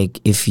feel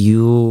like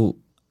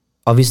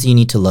obviously you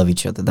need to love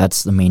each other.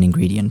 That's the main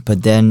ingredient.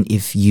 But then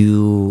if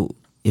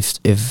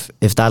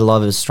that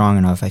love is strong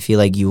enough, I feel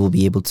like you will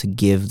be able to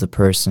give the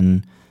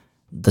person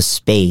the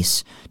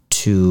space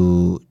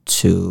to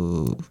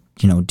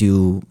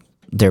do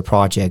their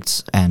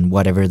projects and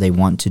whatever they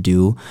want to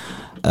do.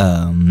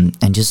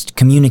 And just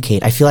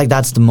communicate. I feel like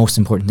that's the most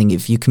important thing.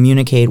 If you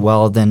communicate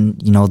well, then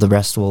the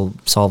rest will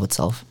solve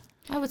itself.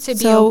 I would say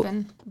be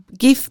open.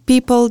 Give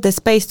people the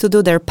space to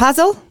do their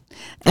puzzle,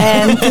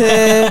 and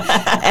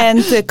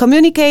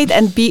communicate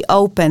and be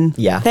open.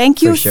 Yeah,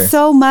 thank you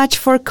so much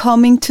for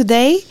coming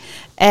today.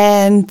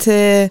 And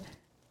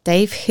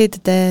Dave,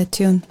 hit the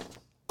tune.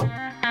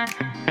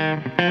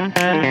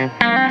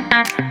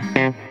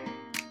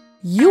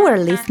 You are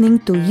listening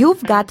to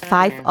You've Got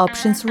 5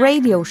 Options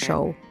radio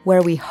show,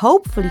 where we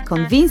hopefully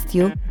convinced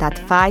you that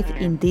 5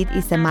 indeed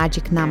is a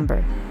magic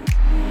number.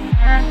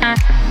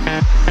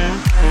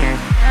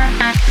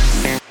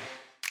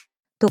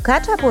 To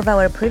catch up with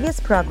our previous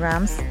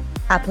programs,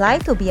 apply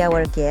to be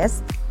our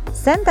guest,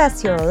 send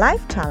us your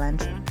life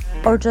challenge,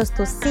 or just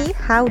to see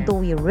how do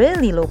we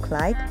really look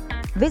like,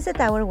 visit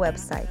our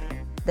website,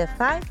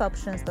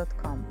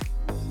 the5options.com.